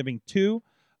Thanksgiving 2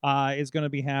 is going to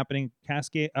be happening.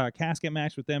 Casket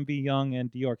match with MV Young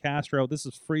and Dior Castro. This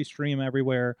is free stream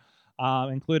everywhere.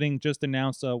 Including just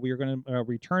announced we are going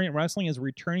to wrestling is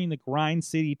returning to Grind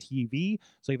City TV.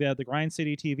 So if you have the Grind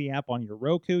City TV app on your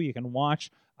Roku, you can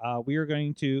watch.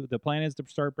 The plan is to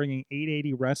start bringing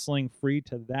 880 Wrestling free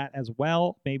to that as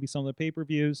well. Maybe some of the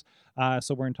pay-per-views.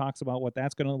 So we're in talks about what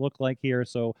that's going to look like here.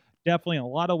 So definitely a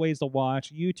lot of ways to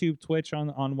watch. YouTube, Twitch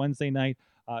on Wednesday night.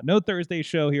 No Thursday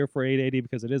show here for 880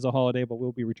 because it is a holiday, but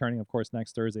we'll be returning, of course,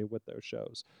 next Thursday with those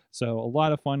shows. So a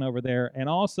lot of fun over there. And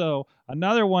also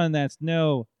another one that's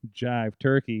no jive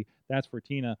turkey, that's for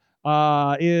Tina,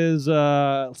 is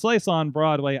Slice on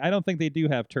Broadway. I don't think they do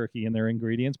have turkey in their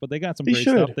ingredients, but they got some great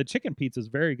stuff. The chicken pizza is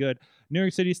very good. New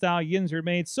York City style yins are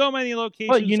made. So many locations.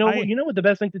 But you know what the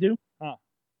best thing to do? Huh.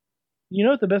 You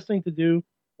know what the best thing to do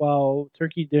while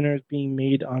turkey dinner is being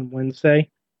made on Wednesday?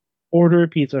 Order a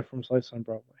pizza from Slice on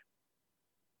Broadway.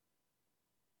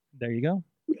 There you go.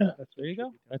 Yeah. There you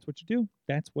go. That's what you do.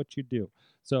 That's what you do.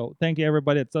 So thank you,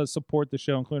 everybody that does support the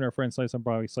show, including our friend Slice on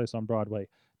Broadway,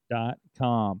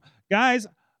 sliceonbroadway.com. Guys,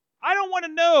 I don't want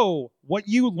to know what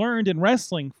you learned in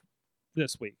wrestling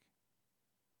this week.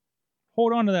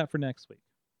 Hold on to that for next week.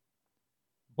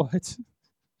 But sorry,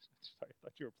 I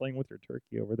thought you were playing with your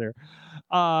turkey over there.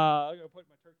 I'm going to put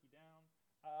my turkey down.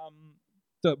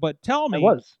 But tell me. I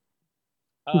was.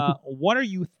 What are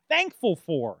you thankful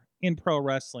for in pro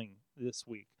wrestling this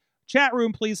week? Chat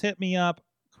room, please hit me up.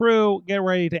 Crew, get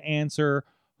ready to answer.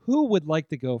 Who would like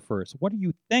to go first? What are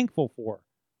you thankful for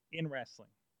in wrestling?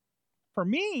 For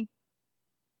me,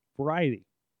 variety.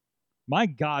 My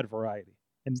God, variety.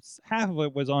 and half of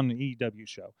it was on an AEW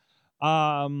show.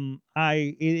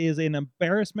 It is an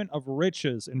embarrassment of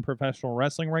riches in professional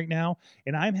wrestling right now,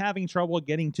 and I'm having trouble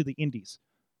getting to the indies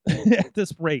at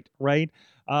this rate, right?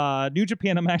 New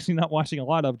Japan I'm actually not watching a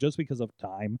lot of just because of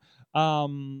time.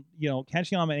 Catching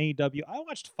on AEW. I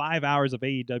watched 5 hours of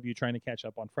AEW trying to catch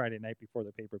up on Friday night before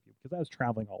the pay-per-view because I was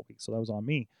traveling all week, so that was on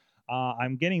me.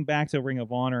 I'm getting back to Ring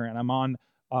of Honor, and I'm on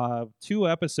 2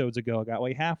 episodes ago. I got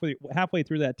halfway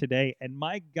through that today, and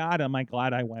my God, am I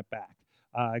glad I went back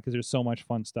because there's so much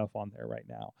fun stuff on there right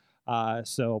now.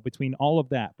 So between all of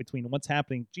that, between what's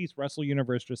happening, geez, Wrestle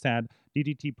Universe just had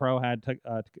DDT Pro had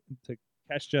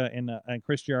Takeshita and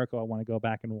Chris Jericho. I want to go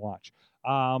back and watch.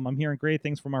 I'm hearing great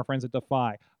things from our friends at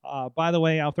Defy. By the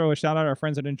way, I'll throw a shout out to our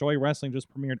friends at Enjoy Wrestling. Just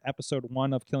premiered episode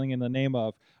 1 of Killing in the Name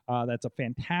of. That's a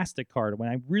fantastic card. When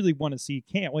I really want to see,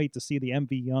 can't wait to see the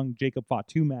MV Young Jacob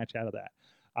Fatu match out of that.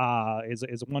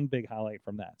 Is one big highlight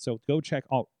from that. So go check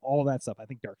all of that stuff. I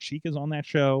think Dark Sheik is on that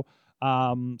show.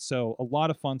 So a lot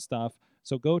of fun stuff.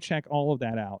 So go check all of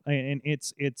that out. And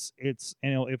it's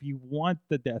if you want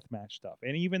the deathmatch stuff,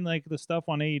 and even like the stuff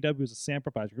on AEW as a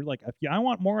sample prize, you're like, I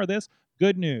want more of this,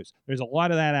 good news. There's a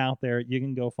lot of that out there. You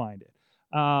can go find it.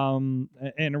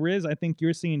 And Riz, I think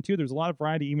you're seeing too, there's a lot of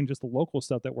variety, even just the local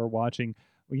stuff that we're watching,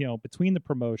 between the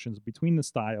promotions, between the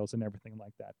styles and everything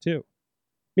like that too.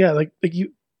 Yeah. Like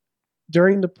you,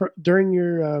 during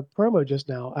your promo just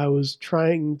now, I was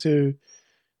trying to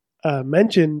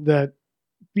mention that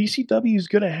BCW is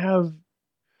going to have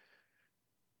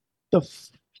the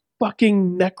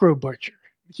fucking Necro Butcher.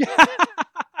 Yeah.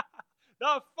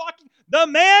 The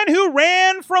man who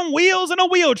ran from wheels in a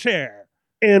wheelchair.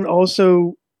 And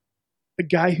also a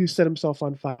guy who set himself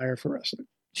on fire for wrestling.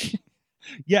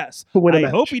 Yes. I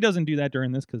hope he doesn't do that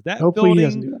during this, because that Hopefully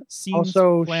building seems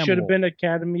also flammable. Should have been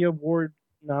Academy Award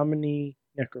nominee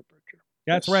Necro Butcher.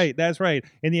 That's right. That's right.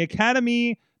 In the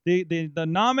Academy, the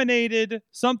nominated,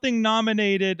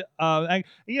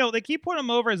 they keep putting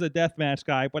him over as a deathmatch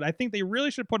guy, but I think they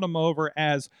really should put him over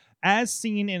as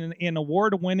seen in an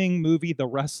award-winning movie, The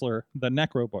Wrestler, the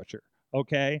Necro Butcher.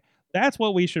 Okay? That's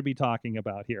what we should be talking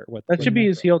about here. That should be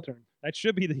his heel turn. That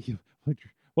should be the heel.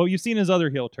 Well, you've seen his other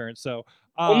heel turn, so.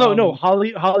 No,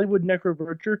 Hollywood Necro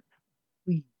Butcher.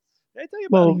 Please. Did I tell you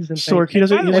about Sork, he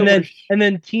doesn't. And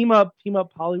then team up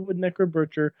Hollywood Necro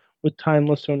Butcher with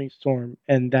Timeless Tony Storm,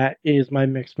 and that is my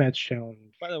mixed match challenge.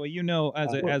 By the way,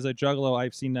 as a juggalo,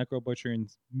 I've seen Necro Butcher in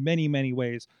many, many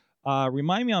ways.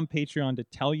 Remind me on Patreon to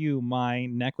tell you my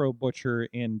Necro Butcher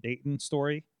in Dayton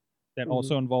story that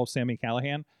also involves Sami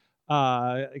Callihan,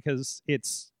 because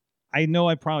I know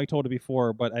I probably told it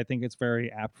before, but I think it's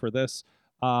very apt for this.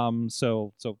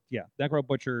 So yeah, Necro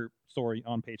Butcher story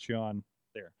on Patreon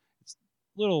there. It's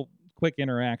a little quick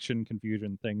interaction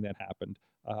confusion thing that happened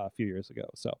a few years ago.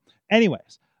 So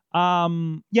anyways,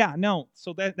 so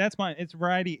that's it's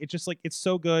variety. It's just like, it's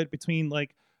so good between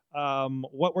like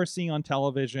what we're seeing on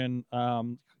television.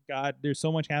 God, there's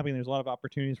so much happening. There's a lot of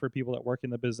opportunities for people that work in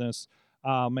the business.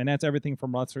 And that's everything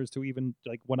from wrestlers to even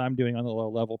like what I'm doing on the low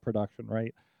level production,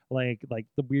 right? Like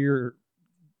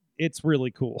it's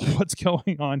really cool what's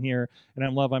going on here. And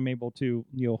I'm able to,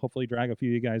 hopefully drag a few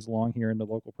of you guys along here in the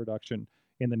local production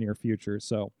in the near future.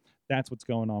 So that's what's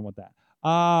going on with that.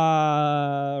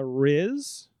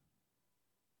 Riz?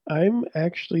 I'm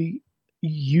actually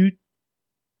I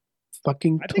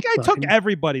think I took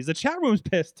everybody's. The chat room's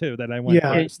pissed too that I went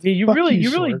first. You really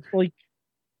like.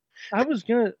 I was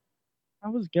gonna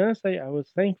say I was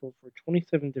thankful for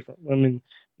 27 different women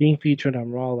being featured on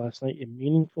Raw last night in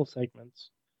meaningful segments.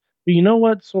 But you know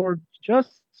what, Sword?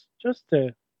 Just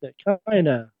to kind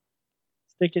of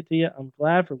stick it to you, I'm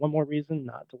glad for one more reason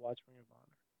not to watch Ring of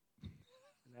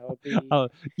Honor.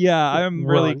 I'm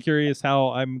really curious how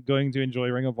I'm going to enjoy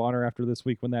Ring of Honor after this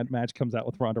week when that match comes out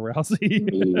with Ronda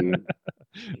Rousey.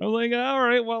 I'm like, all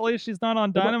right, well, at least she's not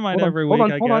on Dynamite every week,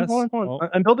 I guess. Hold on.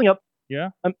 I'm building up.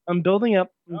 Yeah? I'm building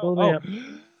up. Up.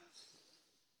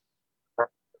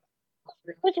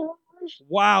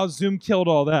 Wow, Zoom killed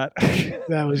all that.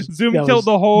 Zoom that killed was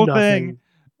the whole nothing. thing.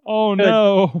 Oh, Good.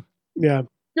 No. Yeah.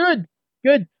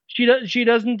 Good. She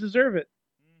doesn't deserve it.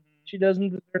 She doesn't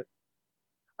deserve it.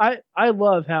 I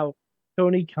love how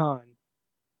Tony Khan.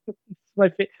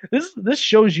 This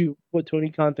shows you what Tony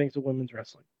Khan thinks of women's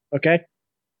wrestling. Okay.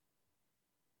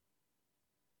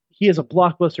 He has a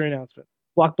blockbuster announcement,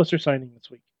 blockbuster signing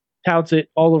this week. Touts it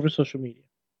all over social media.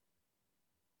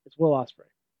 It's Will Ospreay.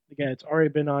 Again, it's already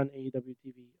been on AEW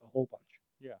TV a whole bunch.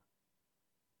 Yeah.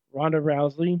 Ronda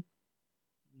Rousey,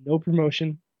 no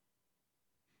promotion.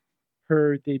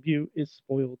 Her debut is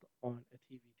spoiled on a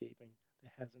TV taping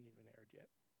that hasn't even aired yet.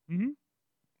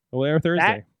 Well, air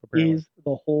Thursday. That is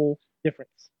the whole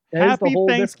difference. That is the Happy whole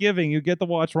Thanksgiving! You get to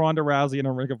watch Ronda Rousey in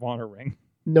a Ring of Honor ring.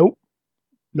 Nope.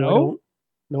 No, I No? don't.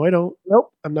 No, I don't.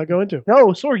 Nope. I'm not going to. No,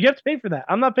 Sorg, you have to pay for that.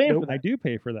 I'm not paying Nope. for that. I do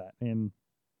pay for that, and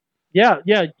Yeah,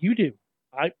 you do.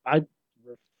 I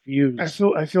refuse.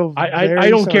 I feel. I very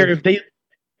don't sorry care for if they.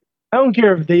 I don't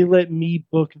care if they let me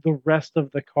book the rest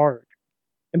of the card.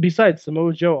 And besides,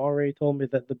 Samoa Joe already told me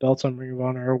that the belts on Ring of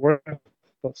Honor are worthless.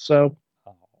 So,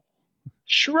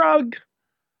 shrug.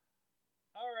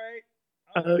 all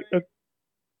right.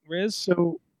 Riz.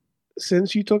 So,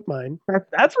 since you took mine,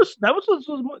 That's what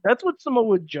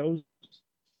Samoa Joe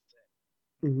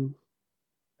said. mm-hmm.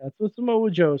 That's what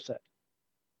Samoa Joe said.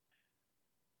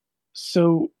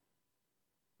 So,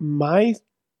 the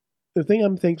thing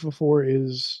I'm thankful for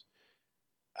is,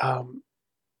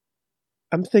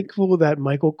 I'm thankful that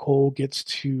Michael Cole gets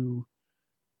to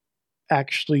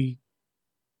actually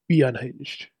be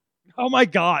unhinged. Oh my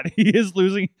God, he is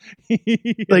losing.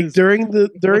 Like during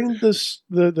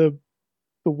the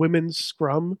women's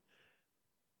scrum,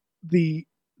 the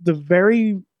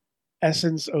very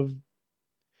essence of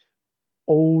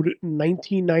old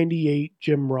 1998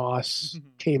 Jim Ross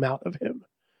came out of him,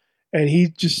 and he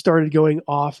just started going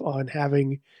off on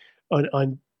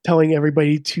on telling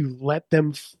everybody to let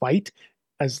them fight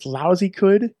as loud as he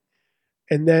could,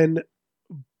 and then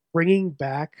bringing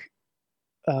back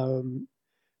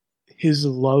his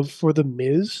love for the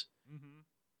Miz.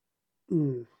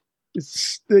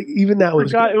 It's even that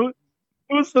was good.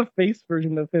 It was the face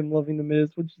version of him loving the Miz,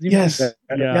 which is even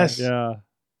better. Yeah.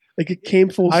 Like it came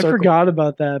full circle. I forgot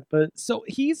about that, but so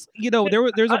he's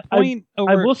there's a point.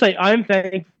 I will say I'm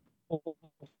thankful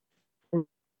for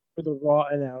the Raw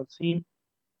announcing.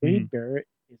 Wade Barrett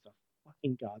is a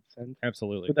fucking godsend.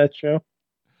 Absolutely for that show.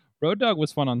 Road Dogg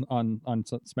was fun on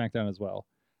SmackDown as well.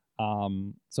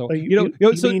 So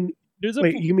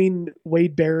you mean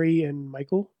Wade Barry and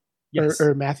Michael? Yes.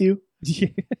 Or Matthew?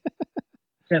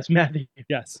 Yes, Matthew.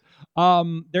 Yes.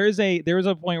 There was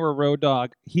a point where Road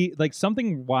Dogg, he like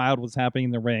something wild was happening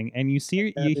in the ring, and you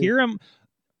hear him.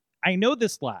 I know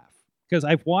this laugh because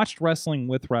I've watched wrestling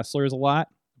with wrestlers a lot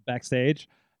backstage,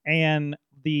 and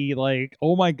the like,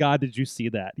 oh my God, did you see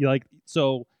that?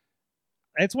 So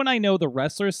that's when I know the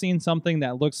wrestler's seen something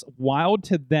that looks wild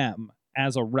to them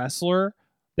as a wrestler.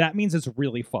 That means it's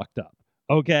really fucked up.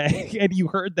 Okay. And you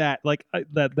heard that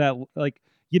that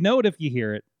you know it if you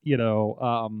hear it,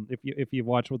 if you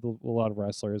watch with a lot of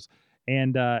wrestlers,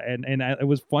 and it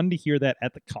was fun to hear that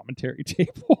at the commentary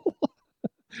table.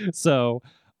 So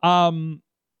speaking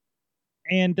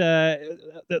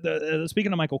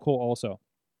of Michael Cole also,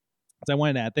 I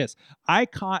wanted to add this. I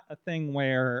caught a thing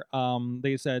where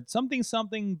they said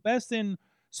something best in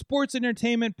sports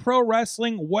entertainment, pro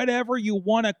wrestling, whatever you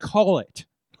want to call it.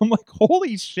 I'm like,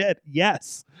 holy shit,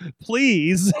 yes,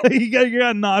 please. you got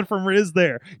a nod from Riz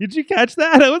there. Did you catch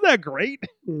that? Wasn't that great?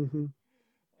 Mm-hmm.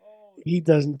 He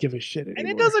doesn't give a shit anymore. And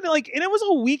it doesn't and it was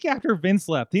a week after Vince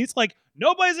left. He's like,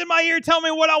 nobody's in my ear telling me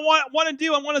what I want to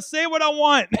do. I want to say what I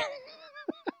want.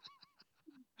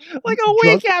 Like a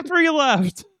week after he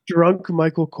left. Drunk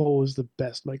Michael Cole is the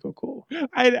best Michael Cole.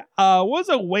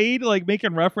 Wasn't Wade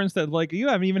making reference that you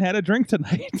haven't even had a drink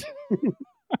tonight?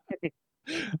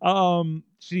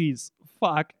 Jeez,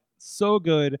 fuck, so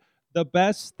good. The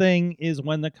best thing is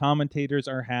when the commentators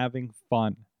are having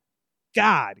fun.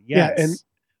 God, yes. Yeah, and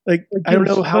I don't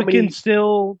know how many can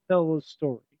still tell a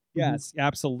story. Yes,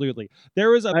 absolutely. There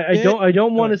was a. I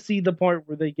don't want to see the part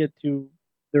where they get to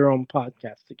their own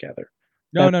podcast together.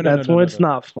 No. That's when it's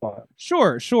not fun.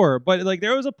 Sure, but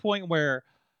there was a point where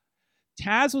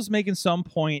Taz was making some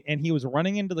point, and he was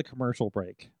running into the commercial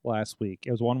break last week.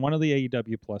 It was one of the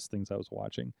AEW Plus things I was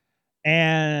watching,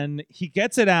 and he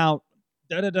gets it out,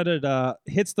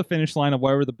 hits the finish line of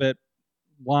whatever the bit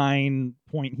line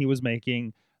point he was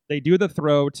making. They do the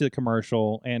throw to the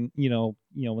commercial, and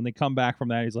when they come back from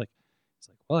that, he's like,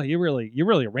 well, you really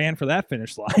ran for that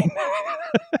finish line.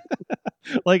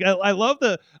 I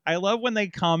love when they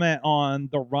comment on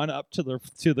the run up to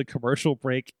the commercial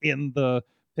break in the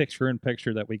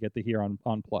picture-in-picture that we get to hear on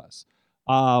Plus.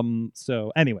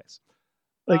 So anyways,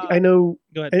 I know,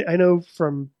 go ahead. I know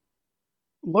from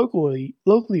locally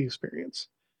experience,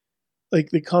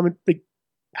 the comment,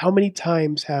 how many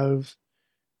times have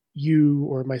you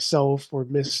or myself or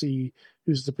Missy,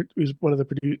 who's one of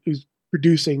the who's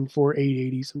producing for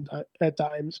 880 sometimes at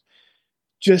times,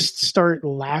 just start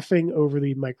laughing over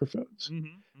the microphones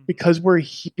because we're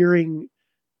hearing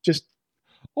just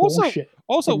bullshit.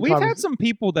 Also, from we've had conversation. some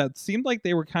people that seemed like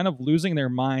they were kind of losing their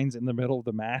minds in the middle of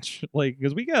the match, like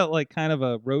because we got like kind of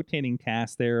a rotating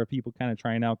cast there of people kind of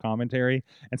trying out commentary,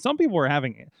 and some people were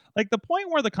having it. Like the point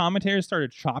where the commentators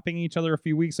started chopping each other a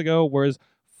few weeks ago was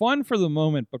fun for the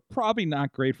moment, but probably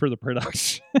not great for the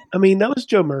production. I mean, that was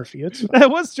Joe Murphy. It's That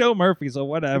was Joe Murphy, so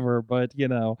whatever. But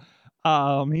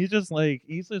he's just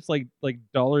like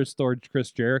dollar store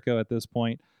Chris Jericho at this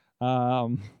point.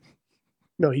 no,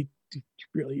 he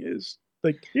really is.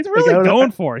 Like He's really like,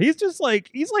 going for it. He's just like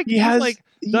he he's has like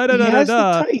he da da da da has the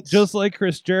da, tights. just like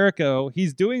Chris Jericho.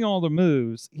 He's doing all the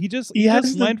moves. He just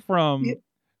went from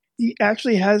he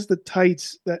actually has the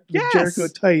tights the Yes! Jericho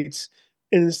tights,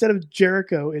 and instead of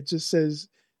Jericho, it just says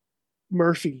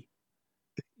Murphy.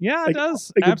 yeah, Like, it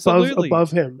does like absolutely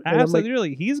above him. And I'm like,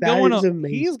 absolutely. He's that going is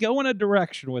amazing. he's going a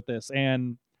direction with this,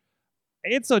 and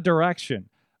it's a direction.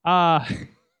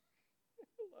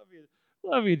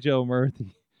 Love you, Joe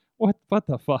Murphy. What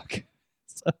the fuck?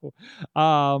 So,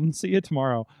 see you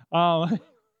tomorrow. Caffeinated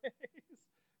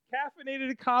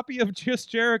copy of Just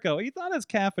Jericho. He's not as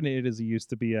caffeinated as he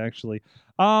used to be, actually.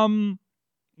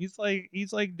 He's like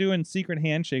doing secret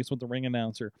handshakes with the ring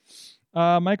announcer.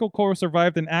 Michael Cole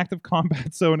survived an active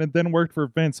combat zone and then worked for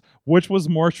Vince. Which was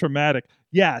more traumatic?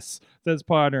 Yes, says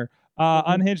partner.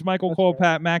 Unhinged Michael Cole,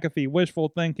 Pat McAfee. Wishful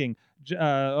thinking.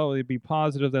 It'd be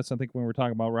positive. That's something when we're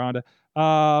talking about Ronda.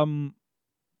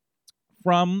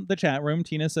 From the chat room,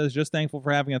 Tina says, just thankful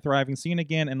for having a thriving scene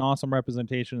again and awesome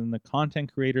representation in the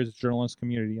content creators journalist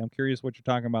community. I'm curious what you're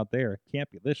talking about there. It can't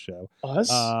be this show.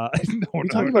 Us? No,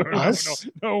 talking about us?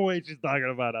 No way she's talking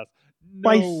about us.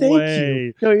 Why, No thank way.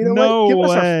 you. No, you know No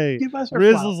what? way. Give us our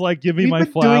Riz flowers. is like, give me We've my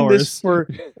been flowers. doing this for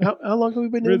how long have we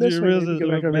been doing this? Riz Wait, is let me go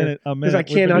back a over here. minute. Because I We've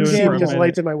can't been doing it unsee for a because the minute.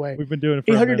 light's in my way. We've been doing it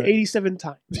for a minute. 887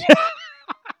 times.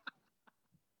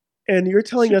 And you're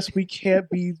telling us we can't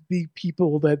be the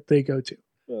people that they go to.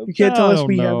 You can't tell us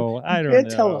we have. I don't can't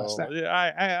know. tell us that.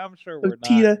 I'm sure So, we're not.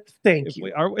 Tina, thank If you.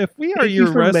 we are Thank you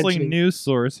your for wrestling mentioning. news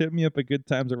source, hit me up at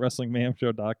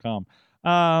goodtimes@wrestlingmayhemshow.com.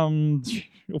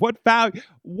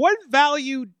 What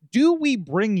value do we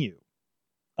bring you?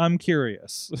 I'm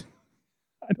curious.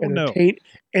 I don't know.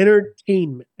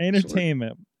 Entertainment.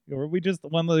 Entertainment. Or are we just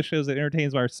one of those shows that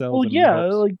entertains ourselves? Well, and yeah,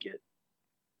 helps? like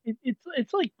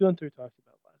it's like Gunther talked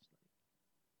about last night.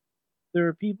 There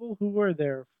are people who are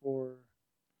there for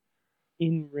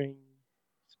in-ring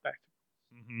spectacles,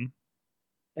 Mhm.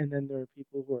 and then there are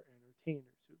people who are entertainers,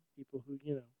 people who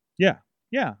Yeah,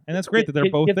 and that's great that they're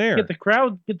both there. Get the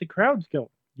crowds going.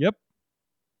 Yep.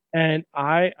 And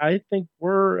I think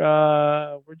we're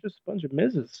just a bunch of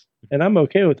misses, and I'm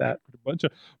okay with that. Bunch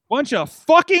of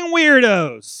fucking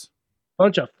weirdos.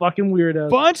 Bunch of fucking weirdos.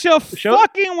 Bunch of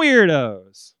fucking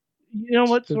weirdos. You know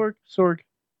what, Sorg?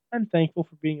 I'm thankful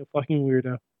for being a fucking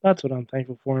weirdo. That's what I'm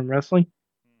thankful for in wrestling.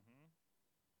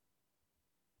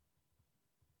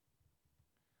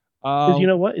 Because you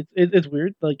know what? It's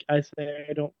weird. Like I say,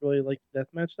 I don't really like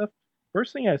deathmatch stuff.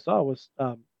 First thing I saw was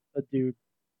a dude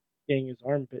getting his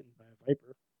arm bitten by a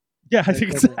viper. Yeah,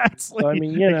 exactly. So, I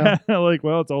mean, like,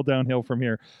 well, it's all downhill from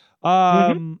here.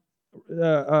 Potter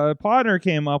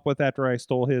came up with after I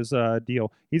stole his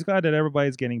deal. He's glad that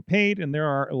everybody's getting paid, and there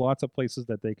are lots of places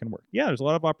that they can work. Yeah, there's a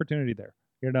lot of opportunity there.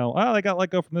 I got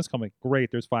let go from this company. Great,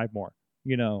 there's 5 more.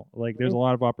 There's a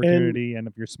lot of opportunity, and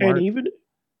if you're smart,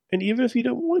 and even if you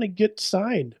don't want to get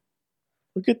signed,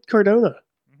 look at Cardona.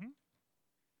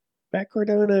 Matt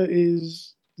Cardona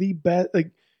is the best.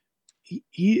 Like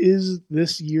he is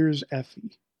this year's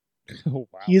Effie. Oh,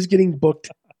 wow. He is getting booked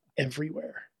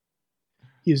everywhere.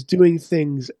 He is doing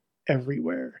things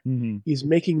everywhere. Mm-hmm. He's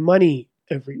making money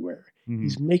everywhere. Mm-hmm.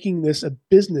 He's making this a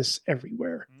business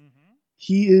everywhere. Mm-hmm.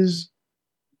 He is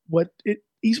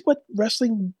he's what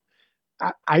wrestling.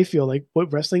 I feel like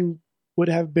what wrestling would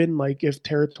have been like if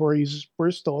territories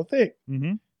were still a thing.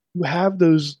 Mm-hmm. You have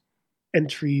those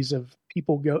entries of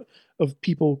people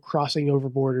crossing over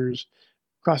borders,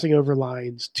 crossing over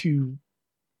lines to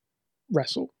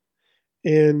wrestle,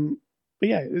 but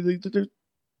yeah,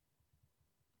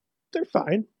 they're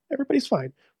fine. Everybody's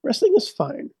fine. Wrestling is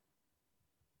fine.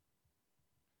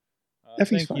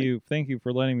 Thank you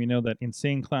for letting me know that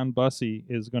Insane Clown Bussy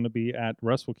is going to be at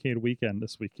WrestleCade weekend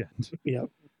this weekend. Yep.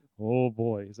 Oh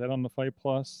boy, is that on the Fight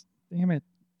Plus? Damn it,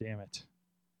 it is.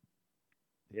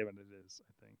 I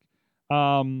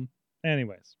think.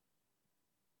 Anyways,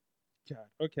 God.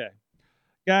 Okay,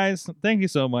 guys, thank you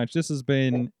so much. This has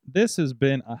been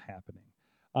a happening.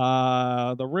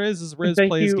 The Riz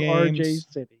plays games.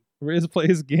 RJ City. Riz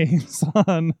plays games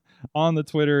on the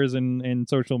Twitters and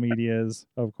social medias,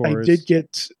 of course. I did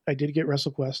get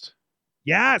WrestleQuest.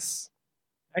 Yes.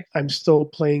 I'm still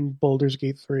playing Baldur's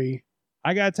Gate 3.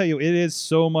 I gotta tell you, it is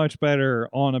so much better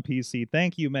on a PC.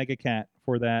 Thank you, Mega Cat,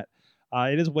 for that.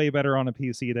 It is way better on a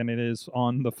PC than it is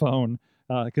on the phone,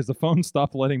 because the phone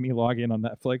stopped letting me log in on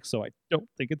Netflix, so I don't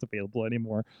think it's available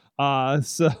anymore.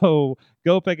 So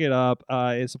go pick it up.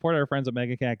 Support our friends at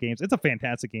Mega Cat Games. It's a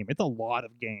fantastic game. It's a lot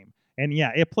of game, and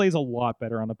yeah, it plays a lot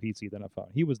better on a PC than a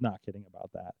phone. He was not kidding about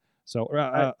that. So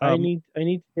I need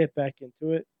to get back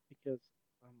into it because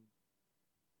I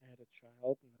had a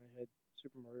child and I had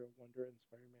Super Mario Wonder and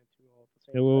Spider-Man 2 all at the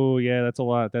same time. Oh yeah, that's a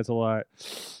lot. That's a lot.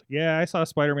 Yeah, I saw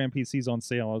Spider-Man PCs on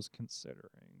sale. I was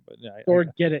considering, but yeah,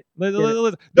 get it.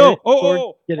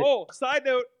 Side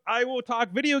note: I will talk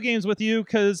video games with you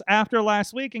because after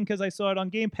last week, and because I saw it on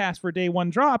Game Pass for day one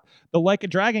drop, the Like a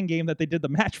Dragon game that they did the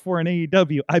match for in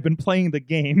AEW. I've been playing the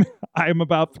game. I'm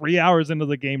about 3 hours into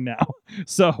the game now,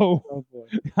 so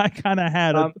I kind of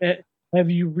had it. Have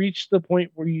you reached the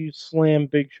point where you slam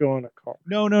Big Show on a car?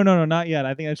 No, not yet.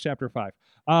 I think that's chapter 5.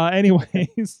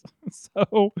 Anyways,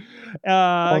 so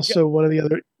also one of the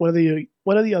other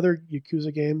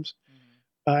Yakuza games.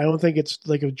 I don't think it's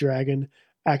Like a Dragon.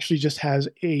 Actually, just has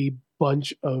a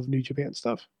bunch of New Japan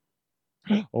stuff.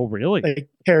 Oh, really? Like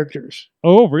characters.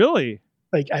 Oh, really?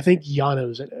 Like I think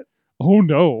Yano's in it. Oh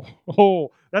no! Oh,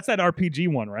 that's that RPG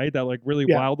one, right? That like really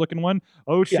wild looking one.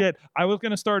 Oh shit! Yeah. I was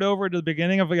gonna start over to the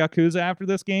beginning of Yakuza after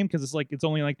this game because it's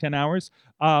only like 10 hours.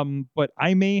 But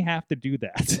I may have to do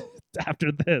that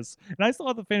after this. And I still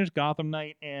have to finish Gotham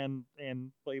Knight and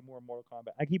play more Mortal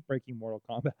Kombat. I keep breaking Mortal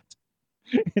Kombat.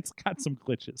 It's got some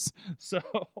glitches. So,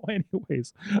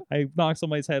 anyways, I knocked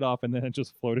somebody's head off and then it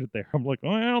just floated there. I'm like,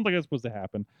 I don't think it's supposed to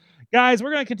happen. Guys,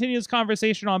 we're going to continue this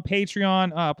conversation on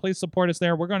Patreon. Please support us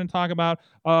there. We're going to talk about,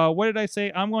 what did I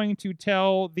say? I'm going to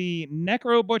tell the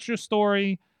Necro Butcher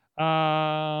story.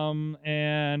 And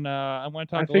I'm going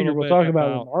to talk a little bit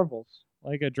about Marvels.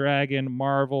 Like a Dragon,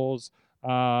 Marvels.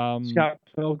 Scott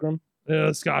Pilgrim.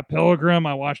 Scott Pilgrim.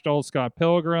 I watched all Scott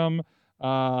Pilgrim.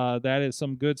 That is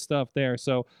some good stuff there.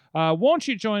 So won't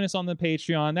you join us on the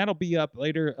Patreon? That'll be up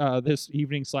later this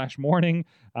evening / morning.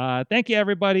 Thank you,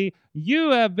 everybody.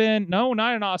 You have been, no,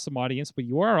 not an awesome audience, but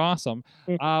you are awesome.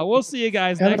 We'll see you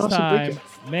guys next time.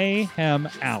 Mayhem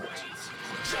out.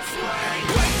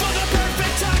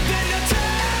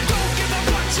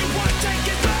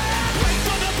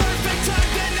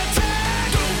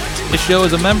 This show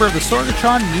is a member of the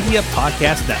Sorgatron Media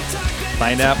Podcast Network.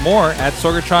 Find out more at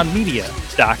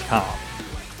sorgatronmedia.com.